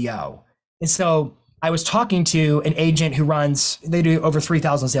great SEO. And so I was talking to an agent who they do over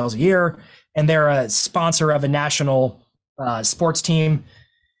 3,000 sales a year, and they're a sponsor of a national sports team.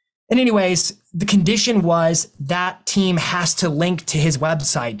 And anyways, the condition was that team has to link to his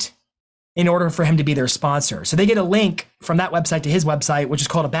website in order for him to be their sponsor. So they get a link from that website to his website, which is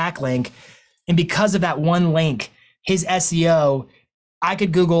called a backlink. And because of that one link, his SEO, I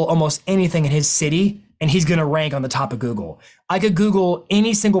could Google almost anything in his city and he's going to rank on the top of Google. I could Google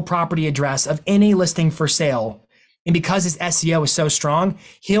any single property address of any listing for sale. And because his SEO is so strong,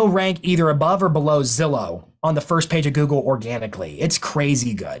 he'll rank either above or below Zillow on the first page of Google organically. It's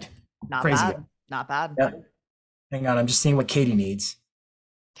crazy good. Not bad. Not bad. Yep. Hang on, I'm just seeing what Katie needs.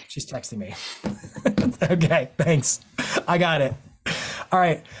 She's texting me. Okay, thanks. I got it. All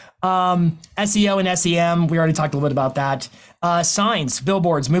right. SEO and SEM, we already talked a little bit about that. Signs,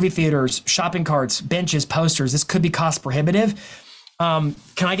 billboards, movie theaters, shopping carts, benches, posters. This could be cost prohibitive. Can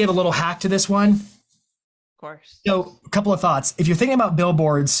I give a little hack to this one? Of course. So a couple of thoughts. If you're thinking about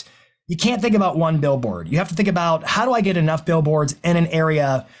billboards, you can't think about one billboard. You have to think about, how do I get enough billboards in an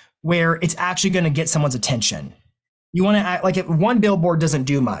area where it's actually going to get someone's attention? You want to act like one billboard doesn't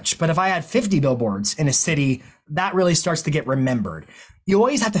do much, but if I had 50 billboards in a city, that really starts to get remembered. You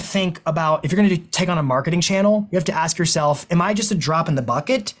always have to think about, if you're going to take on a marketing channel, you have to ask yourself, am I just a drop in the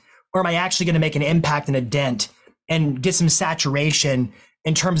bucket, or am I actually going to make an impact and a dent and get some saturation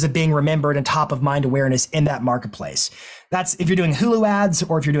in terms of being remembered and top of mind awareness in that marketplace? That's if you're doing Hulu ads,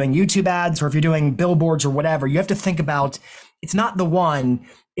 or if you're doing YouTube ads, or if you're doing billboards or whatever. You have to think about, it's not the one,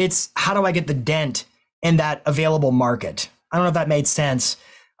 it's how do I get the dent in that available market? I don't know if that made sense,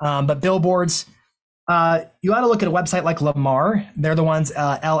 but billboards, you ought to look at a website like Lamar. They're the ones,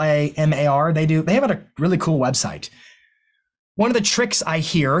 LAMAR. They have a really cool website. One of the tricks I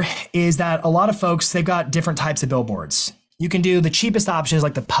hear is that a lot of folks, they've got different types of billboards. You can do the cheapest options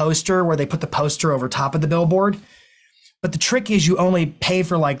like the poster, where they put the poster over top of the billboard. But the trick is you only pay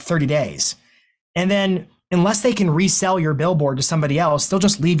for like 30 days. And then unless they can resell your billboard to somebody else, they'll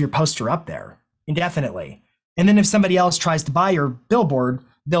just leave your poster up there indefinitely. And then if somebody else tries to buy your billboard,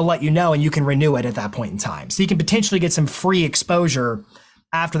 they'll let you know and you can renew it at that point in time. So you can potentially get some free exposure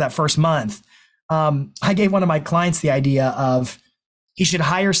after that first month. I gave one of my clients the idea of he should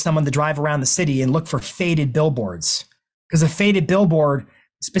hire someone to drive around the city and look for faded billboards. Because a faded billboard,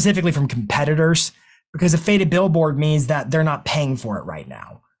 specifically from competitors, because a faded billboard means that they're not paying for it right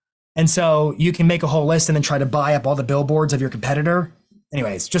now. And so you can make a whole list and then try to buy up all the billboards of your competitor.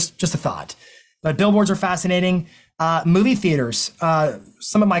 Anyways, just a thought. But billboards are fascinating. Movie theaters.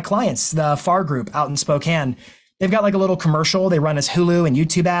 Some of my clients, the FAR Group out in Spokane, they've got like a little commercial. They run as Hulu and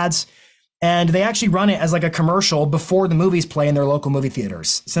YouTube ads. And they actually run it as like a commercial before the movies play in their local movie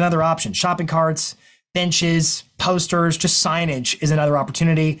theaters. It's another option. Shopping carts, benches, posters, just signage is another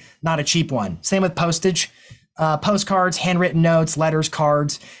opportunity, not a cheap one. Same with postage, postcards, handwritten notes, letters,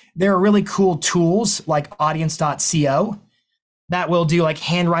 cards. There are really cool tools like audience.co that will do like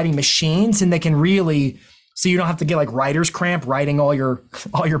handwriting machines, and they can really, so you don't have to get like writer's cramp writing all your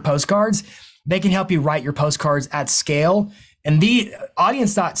postcards. They can help you write your postcards at scale. And the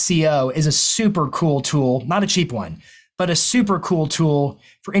audience.co is a super cool tool, not a cheap one, but a super cool tool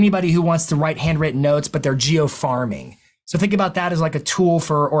for anybody who wants to write handwritten notes, but they're geo-farming. So think about that as like a tool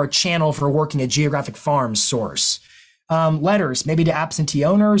for, or a channel for working a geographic farm source. Letters, maybe to absentee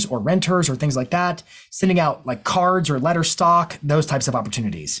owners or renters or things like that, sending out like cards or letter stock, those types of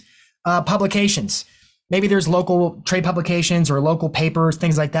opportunities. Publications, maybe there's local trade publications or local papers,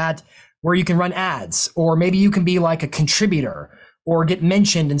 things like that, where you can run ads, or maybe you can be like a contributor or get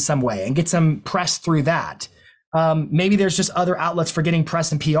mentioned in some way and get some press through that. Maybe there's just other outlets for getting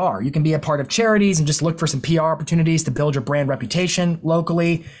press and PR. You can be a part of charities and just look for some PR opportunities to build your brand reputation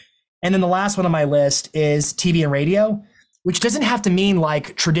locally. And then the last one on my list is TV and radio, which doesn't have to mean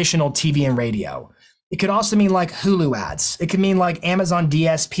like traditional TV and radio. It could also mean like Hulu ads. It could mean like Amazon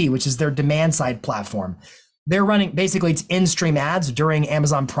DSP, which is their demand side platform. They're running, basically it's in-stream ads during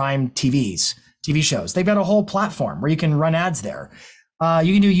Amazon Prime TV shows. They've got a whole platform where you can run ads there.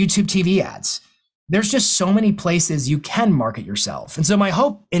 You can do YouTube TV ads. There's just so many places you can market yourself. And so my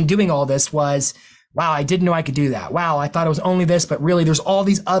hope in doing all this was, wow, I didn't know I could do that. Wow, I thought it was only this, but really there's all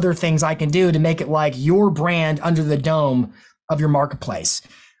these other things I can do to make it like your brand under the dome of your marketplace.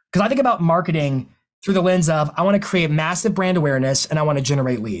 Because I think about marketing through the lens of, I want to create massive brand awareness and I want to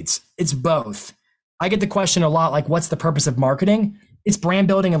generate leads. It's both. I get the question a lot, like, what's the purpose of marketing? It's brand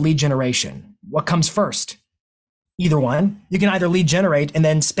building and lead generation. What comes first? Either one. You can either lead generate and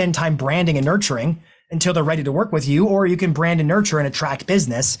then spend time branding and nurturing until they're ready to work with you, or you can brand and nurture and attract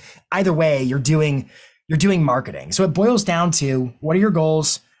business. Either way, you're doing marketing. So it boils down to, what are your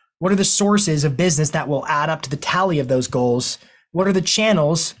goals? What are the sources of business that will add up to the tally of those goals? What are the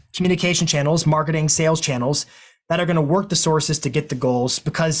channels, communication channels, marketing, sales channels that are going to work the sources to get the goals?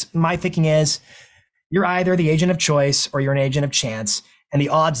 Because my thinking is, you're either the agent of choice or you're an agent of chance, and the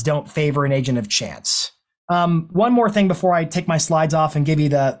odds don't favor an agent of chance. One more thing before I take my slides off and give you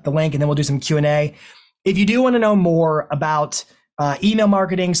the link, and then we'll do some Q&A. If you do want to know more about email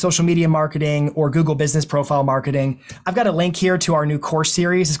marketing, social media marketing, or Google business profile marketing, I've got a link here to our new course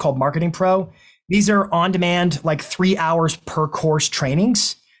series. It's called Marketing Pro. These are on demand, like 3 hours per course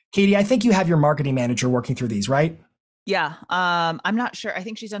trainings. Katie, I think you have your marketing manager working through these, right? Yeah. I'm not sure. I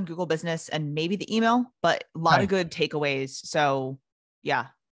think she's on Google Business and maybe the email, but a lot of good takeaways. So yeah,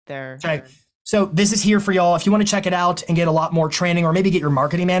 they're. So this is here for y'all. If you want to check it out and get a lot more training, or maybe get your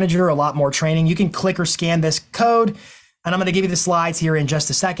marketing manager a lot more training, you can click or scan this code. And I'm going to give you the slides here in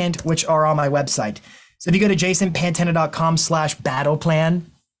just a second, which are on my website. So if you go to jasonpantana.com/battle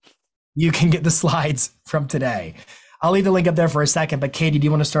plan, you can get the slides from today. I'll leave the link up there for a second, but Katie, do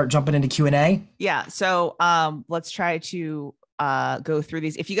you want to start jumping into Q&A? Yeah. So let's try to go through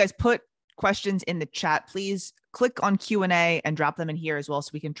these. If you guys put questions in the chat, please click on Q&A and drop them in here as well,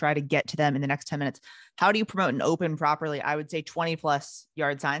 so we can try to get to them in the next 10 minutes. How do you promote an open properly? I would say 20 plus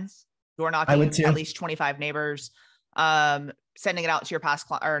yard signs, door knocking, at least 25 neighbors, sending it out to your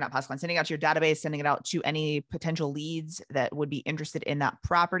sending it out to your database, sending it out to any potential leads that would be interested in that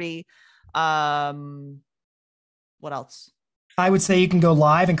property. What else? I would say you can go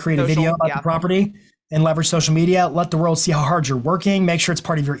live and create a video about the property and leverage social media. Let the world see how hard you're working. Make sure it's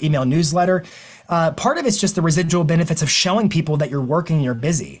part of your email newsletter. Part of it's just the residual benefits of showing people that you're working and you're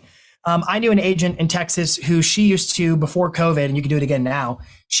busy. I knew an agent in Texas who, she used to, before COVID, and you can do it again now,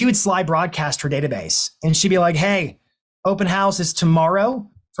 she would slide broadcast her database. And she'd be like, hey, open house is tomorrow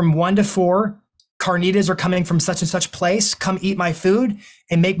from 1 to 4. Carnitas are coming from such and such place. Come eat my food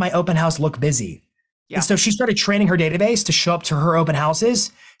and make my open house look busy. Yeah. And so she started training her database to show up to her open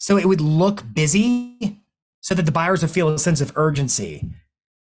houses so it would look busy, so that the buyers would feel a sense of urgency.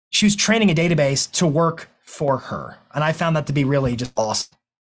 She was training a database to work for her. And I found that to be really just awesome.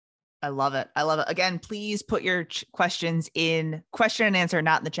 I love it. I love it. Again, please put your questions in question and answer,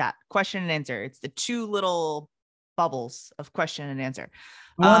 not in the chat. Question and answer. It's the two little bubbles of question and answer.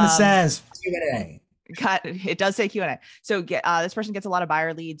 The one that says Q&A. It does say Q&A. So this person gets a lot of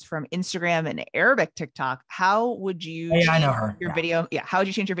buyer leads from Instagram and Arabic TikTok. How would you I know her. Your video? Yeah. How would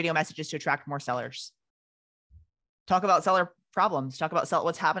you change your video messages to attract more sellers? Talk about seller problems. Talk about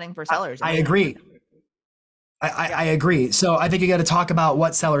what's happening for sellers. I agree. I agree. So I think you got to talk about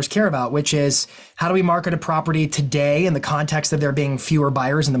what sellers care about, which is how do we market a property today in the context of there being fewer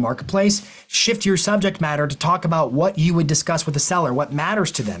buyers in the marketplace? Shift your subject matter to talk about what you would discuss with the seller, what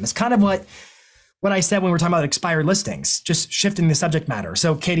matters to them. It's kind of what I said when we were talking about expired listings, just shifting the subject matter.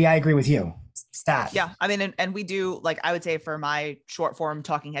 So Katie, I agree with you. Stat. Yeah. I mean, and we do, like, I would say for my short form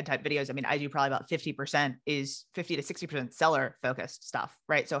talking head type videos, I mean, I do probably about 50 to 60% seller focused stuff,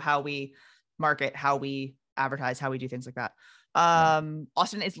 right? So how we market, how we advertise, how we do things like that.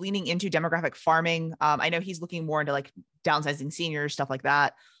 Austin is leaning into demographic farming. I know he's looking more into like downsizing seniors, stuff like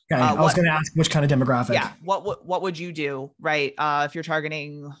that. Okay. I was going to ask which kind of demographic. Yeah. What would you do, right? If you're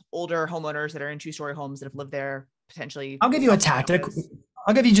targeting older homeowners that are in 2-story homes that have lived there potentially. I'll give you a tactic.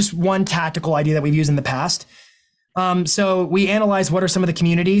 I'll give you just one tactical idea that we've used in the past. So we analyze what are some of the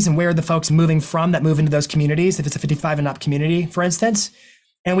communities and where are the folks moving from that move into those communities. If it's a 55 and up community, for instance,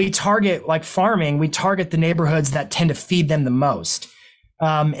 and we target, like farming, we target the neighborhoods that tend to feed them the most.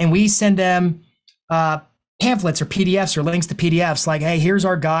 And we send them pamphlets or PDFs or links to PDFs like, hey, here's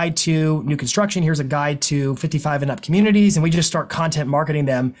our guide to new construction. Here's a guide to 55 and up communities. And we just start content marketing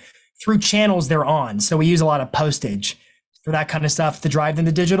them through channels they're on. So we use a lot of postage for that kind of stuff to drive them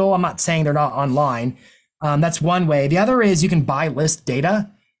to digital. I'm not saying they're not online. That's one way. The other is you can buy list data.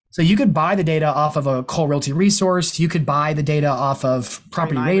 So you could buy the data off of a Cole Realty resource. You could buy the data off of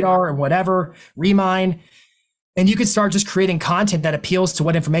Property Radar or whatever, Remine. And you could start just creating content that appeals to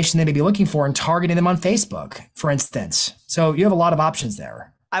what information they may be looking for and targeting them on Facebook, for instance. So you have a lot of options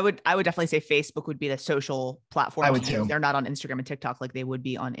there. I would definitely say Facebook would be the social platform. I would too. They're not on Instagram and TikTok like they would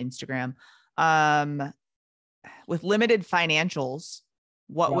be on Instagram. With limited financials,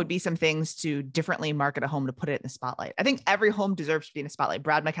 what would be some things to differently market a home to put it in the spotlight? I think every home deserves to be in the spotlight.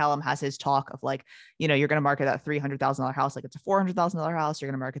 Brad McCallum has his talk of like, you're going to market that $300,000 house like it's a $400,000 house. You're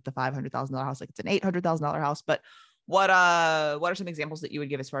going to market the $500,000 house like it's an $800,000 house. But what are some examples that you would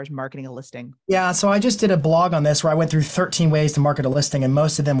give as far as marketing a listing? Yeah, so I just did a blog on this where I went through 13 ways to market a listing, and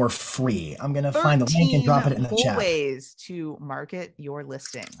most of them were free. I'm going to find the link and drop it in the chat. Ways to market your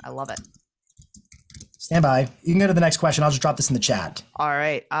listing. I love it. Stand by. You can go to the next question. I'll just drop this in the chat. All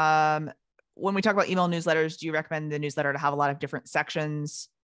right. When we talk about email newsletters, do you recommend the newsletter to have a lot of different sections,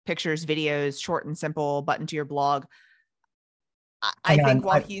 pictures, videos, short and simple, button to your blog? I think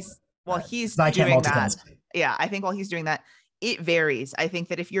while he's doing that, yeah, I think while he's doing that, it varies. I think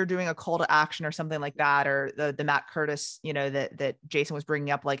that if you're doing a call to action or something like that, or the Matt Curtis, that Jason was bringing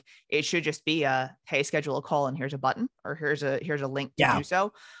up, like it should just be hey, schedule a call and here's a button, or here's a link to do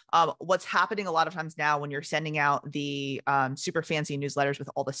so. What's happening a lot of times now when you're sending out the super fancy newsletters with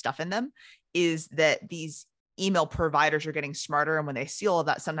all the stuff in them is that these email providers are getting smarter. And when they see all of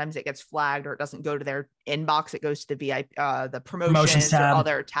that, sometimes it gets flagged or it doesn't go to their inbox. It goes to the VIP, the promotions tab, or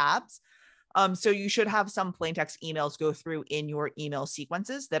other tabs. So you should have some plain text emails go through in your email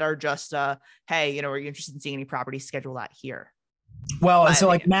sequences that are just, hey, are you interested in seeing any properties? Schedule that here. Well, so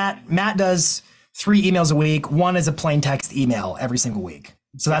like Matt does 3 emails a week. One is a plain text email every single week.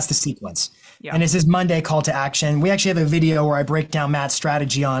 So that's the sequence. Yeah. And it's his Monday call to action. We actually have a video where I break down Matt's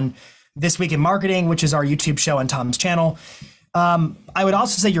strategy on This Week in Marketing, which is our YouTube show on Tom's channel. I would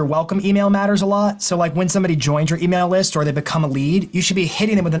also say your welcome email matters a lot. So like when somebody joins your email list or they become a lead, you should be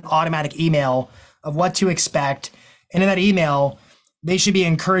hitting them with an automatic email of what to expect. And in that email, they should be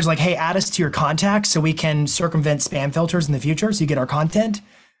encouraged like, hey, add us to your contacts so we can circumvent spam filters in the future so you get our content.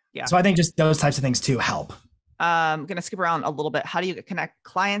 Yeah. So I think just those types of things too help. I'm going to skip around a little bit. How do you connect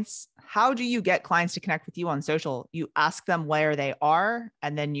clients? How do you get clients to connect with you on social? You ask them where they are,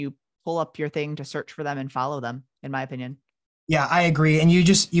 and then you pull up your thing to search for them and follow them, in my opinion. Yeah, I agree. And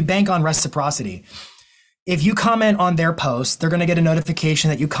you bank on reciprocity. If you comment on their post, they're going to get a notification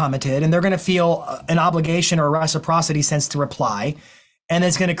that you commented, and they're going to feel an obligation or a reciprocity sense to reply. And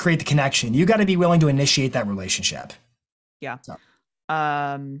it's going to create the connection. You got to be willing to initiate that relationship. Yeah. So.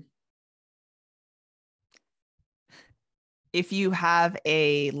 If you have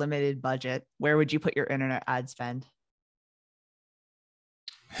a limited budget, where would you put your internet ad spend?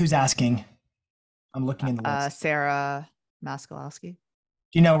 Who's asking? I'm looking in the list. Sarah Maskalowski.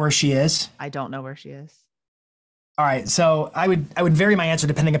 Do you know where she is? I don't know where she is. All right. So I would vary my answer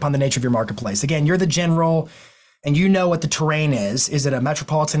depending upon the nature of your marketplace. Again, you're the general and you know what the terrain is. Is it a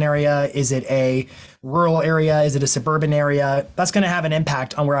metropolitan area? Is it a rural area? Is it a suburban area? That's going to have an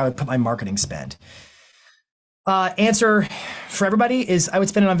impact on where I would put my marketing spend. Answer for everybody is I would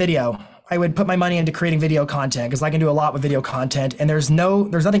spend it on video. I would put my money into creating video content because I can do a lot with video content, and there's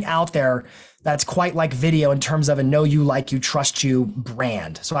nothing out there that's quite like video in terms of a know you, like you, trust you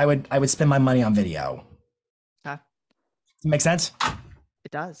brand. So I would spend my money on video. Okay. Make sense?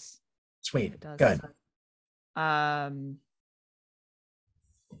 It does. Sweet. It does. Good.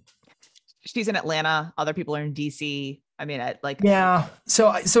 She's in Atlanta. Other people are in DC. I mean, yeah.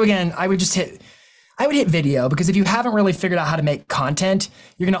 So again, I would hit video because if you haven't really figured out how to make content,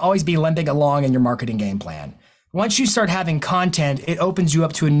 you're going to always be limping along in your marketing game plan. Once you start having content, it opens you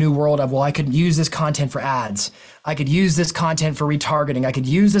up to a new world of, well, I could use this content for ads. I could use this content for retargeting. I could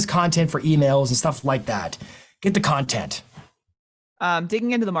use this content for emails and stuff like that. Get the content.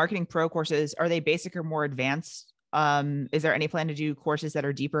 Digging into the Marketing Pro courses, are they basic or more advanced? Is there any plan to do courses that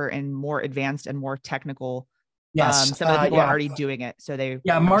are deeper and more advanced and more technical? Yes. Some of the people are already doing it. So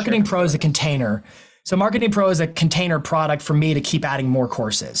Marketing Pro is a container. So Marketing Pro is a container product for me to keep adding more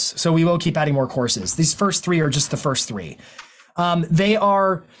courses. So we will keep adding more courses. These first 3 are just the first 3. They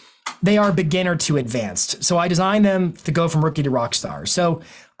are beginner to advanced. So I designed them to go from rookie to rock star. So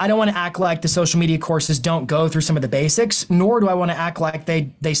I don't want to act like the social media courses don't go through some of the basics, nor do I want to act like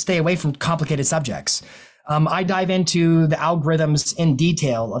they stay away from complicated subjects. I dive into the algorithms in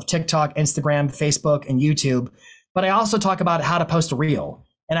detail of TikTok, Instagram, Facebook, and YouTube, but I also talk about how to post a reel.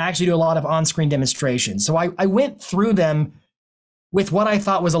 And I actually do a lot of on-screen demonstrations. So I went through them with what I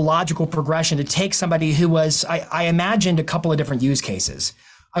thought was a logical progression to take somebody who was, I imagined a couple of different use cases.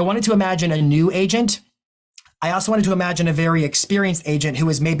 I wanted to imagine a new agent. I also wanted to imagine a very experienced agent who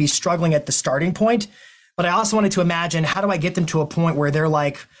was maybe struggling at the starting point. But I also wanted to imagine, how do I get them to a point where they're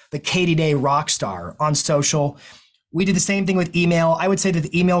like the Katie Day rock star on social? We did the same thing with email. I would say that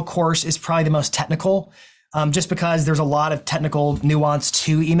the email course is probably the most technical. Just because there's a lot of technical nuance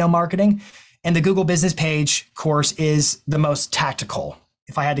to email marketing. And the Google Business Page course is the most tactical,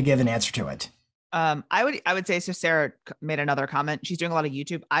 if I had to give an answer to it. I would say, so Sarah made another comment. She's doing a lot of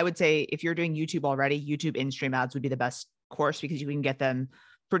YouTube. I would say if you're doing YouTube already, YouTube in-stream ads would be the best course because you can get them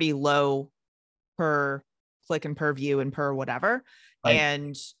pretty low per click and per view and per whatever. Right.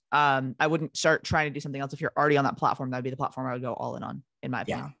 And I wouldn't start trying to do something else. If you're already on that platform, that'd be the platform I would go all in on, in my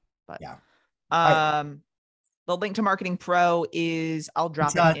opinion. The link to Marketing Pro is, I'll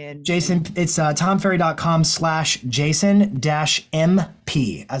drop it in. Jason, it's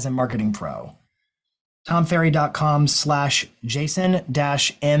tomferry.com/Jason-MP as in Marketing Pro.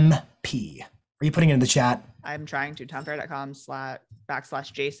 tomferry.com/Jason-MP. Are you putting it in the chat? I'm trying to.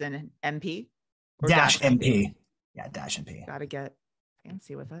 tomferry.com/Jason-MP. -MP. Yeah, -MP. Gotta get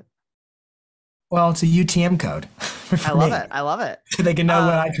fancy with it. Well, it's a UTM code. I love it. I love it. So they can know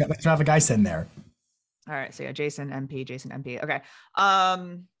what traffic I send there. All right. So yeah, Jason MP. Okay.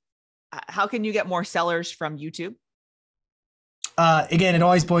 How can you get more sellers from YouTube? Again, it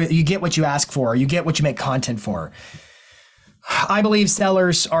always you get what you ask for. You get what you make content for. I believe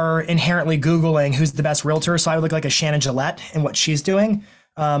sellers are inherently Googling who's the best realtor. So I would look like a Shannon Gillette and what she's doing.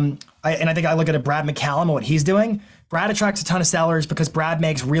 I think I look at a Brad McCallum and what he's doing. Brad attracts a ton of sellers because Brad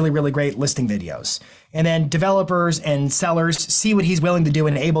makes really, really great listing videos. And then developers and sellers see what he's willing to do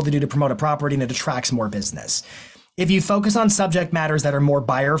and able to do to promote a property, and it attracts more business. If you focus on subject matters that are more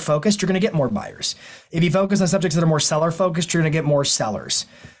buyer focused, you're going to get more buyers. If you focus on subjects that are more seller focused, you're going to get more sellers.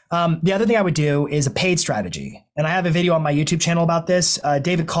 The other thing I would do is a paid strategy. And I have a video on my YouTube channel about this.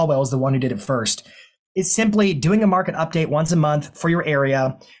 David Caldwell is the one who did it first. It's simply doing a market update once a month for your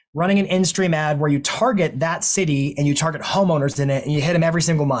area, running an in-stream ad where you target that city and you target homeowners in it and you hit them every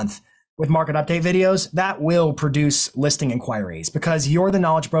single month with market update videos. That will produce listing inquiries because you're the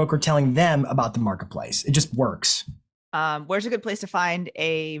knowledge broker telling them about the marketplace. It just works. Where's a good place to find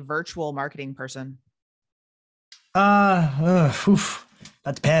a virtual marketing person?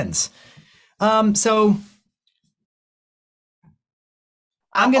 That depends. So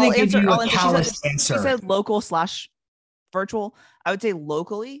I'm going to give you a callous answer. She said local/virtual. I would say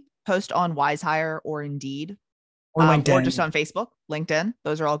locally, post on WiseHire or Indeed, or LinkedIn, or just on Facebook, LinkedIn.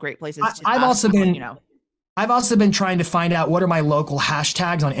 Those are all great places. I've also been trying to find out what are my local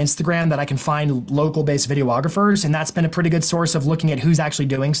hashtags on Instagram that I can find local-based videographers, and that's been a pretty good source of looking at who's actually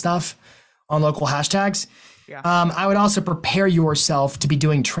doing stuff on local hashtags. Yeah. I would also prepare yourself to be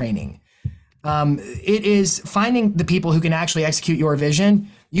doing training. It is finding the people who can actually execute your vision.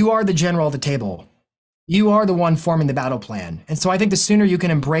 You are the general of the table. You are the one forming the battle plan. And so I think the sooner you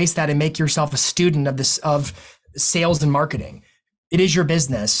can embrace that and make yourself a student of sales and marketing, it is your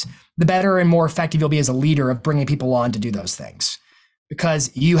business, the better and more effective you'll be as a leader of bringing people on to do those things.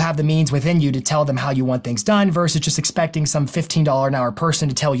 Because you have the means within you to tell them how you want things done versus just expecting some $15 an hour person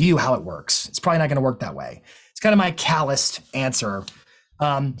to tell you how it works. It's probably not going to work that way. It's kind of my calloused answer.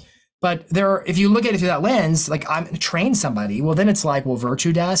 But if you look at it through that lens, like I'm going to train somebody, well, then it's like, well,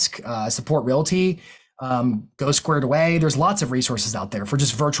 Virtue Desk, Support Realty, Go Squared Away. There's lots of resources out there for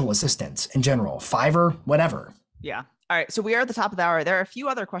just virtual assistants in general, Fiverr, whatever. Yeah. All right. So we are at the top of the hour. There are a few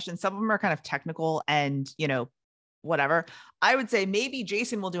other questions. Some of them are kind of technical and, whatever. I would say maybe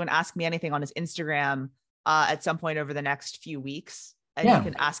Jason will do an Ask Me Anything on his Instagram at some point over the next few weeks. And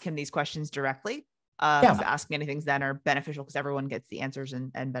you can ask him these questions directly. The Ask Me Anythings then are beneficial because everyone gets the answers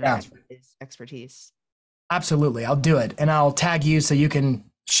and benefits from his expertise. Absolutely. I'll do it. And I'll tag you so you can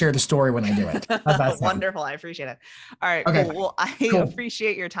share the story when I do it. Wonderful. I appreciate it. All right. Okay. Cool. Well, I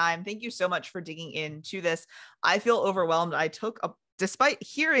appreciate your time. Thank you so much for digging into this. I feel overwhelmed. Despite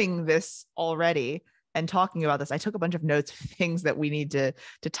hearing this already and talking about this, I took a bunch of notes, things that we need to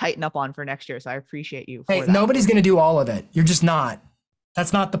tighten up on for next year. So I appreciate you. Hey, nobody's going to do all of it. You're just not.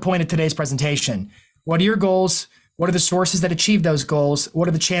 That's not the point of today's presentation. What are your goals? What are the sources that achieve those goals? What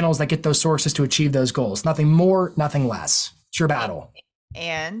are the channels that get those sources to achieve those goals? Nothing more, nothing less. It's your battle.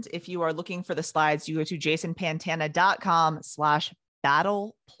 And if you are looking for the slides, you go to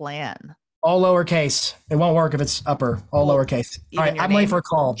jasonpantana.com/battle plan. All lowercase. It won't work if it's upper. All lowercase. All right. I'm late for a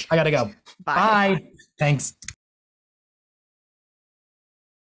call. I got to go. Bye. Thanks.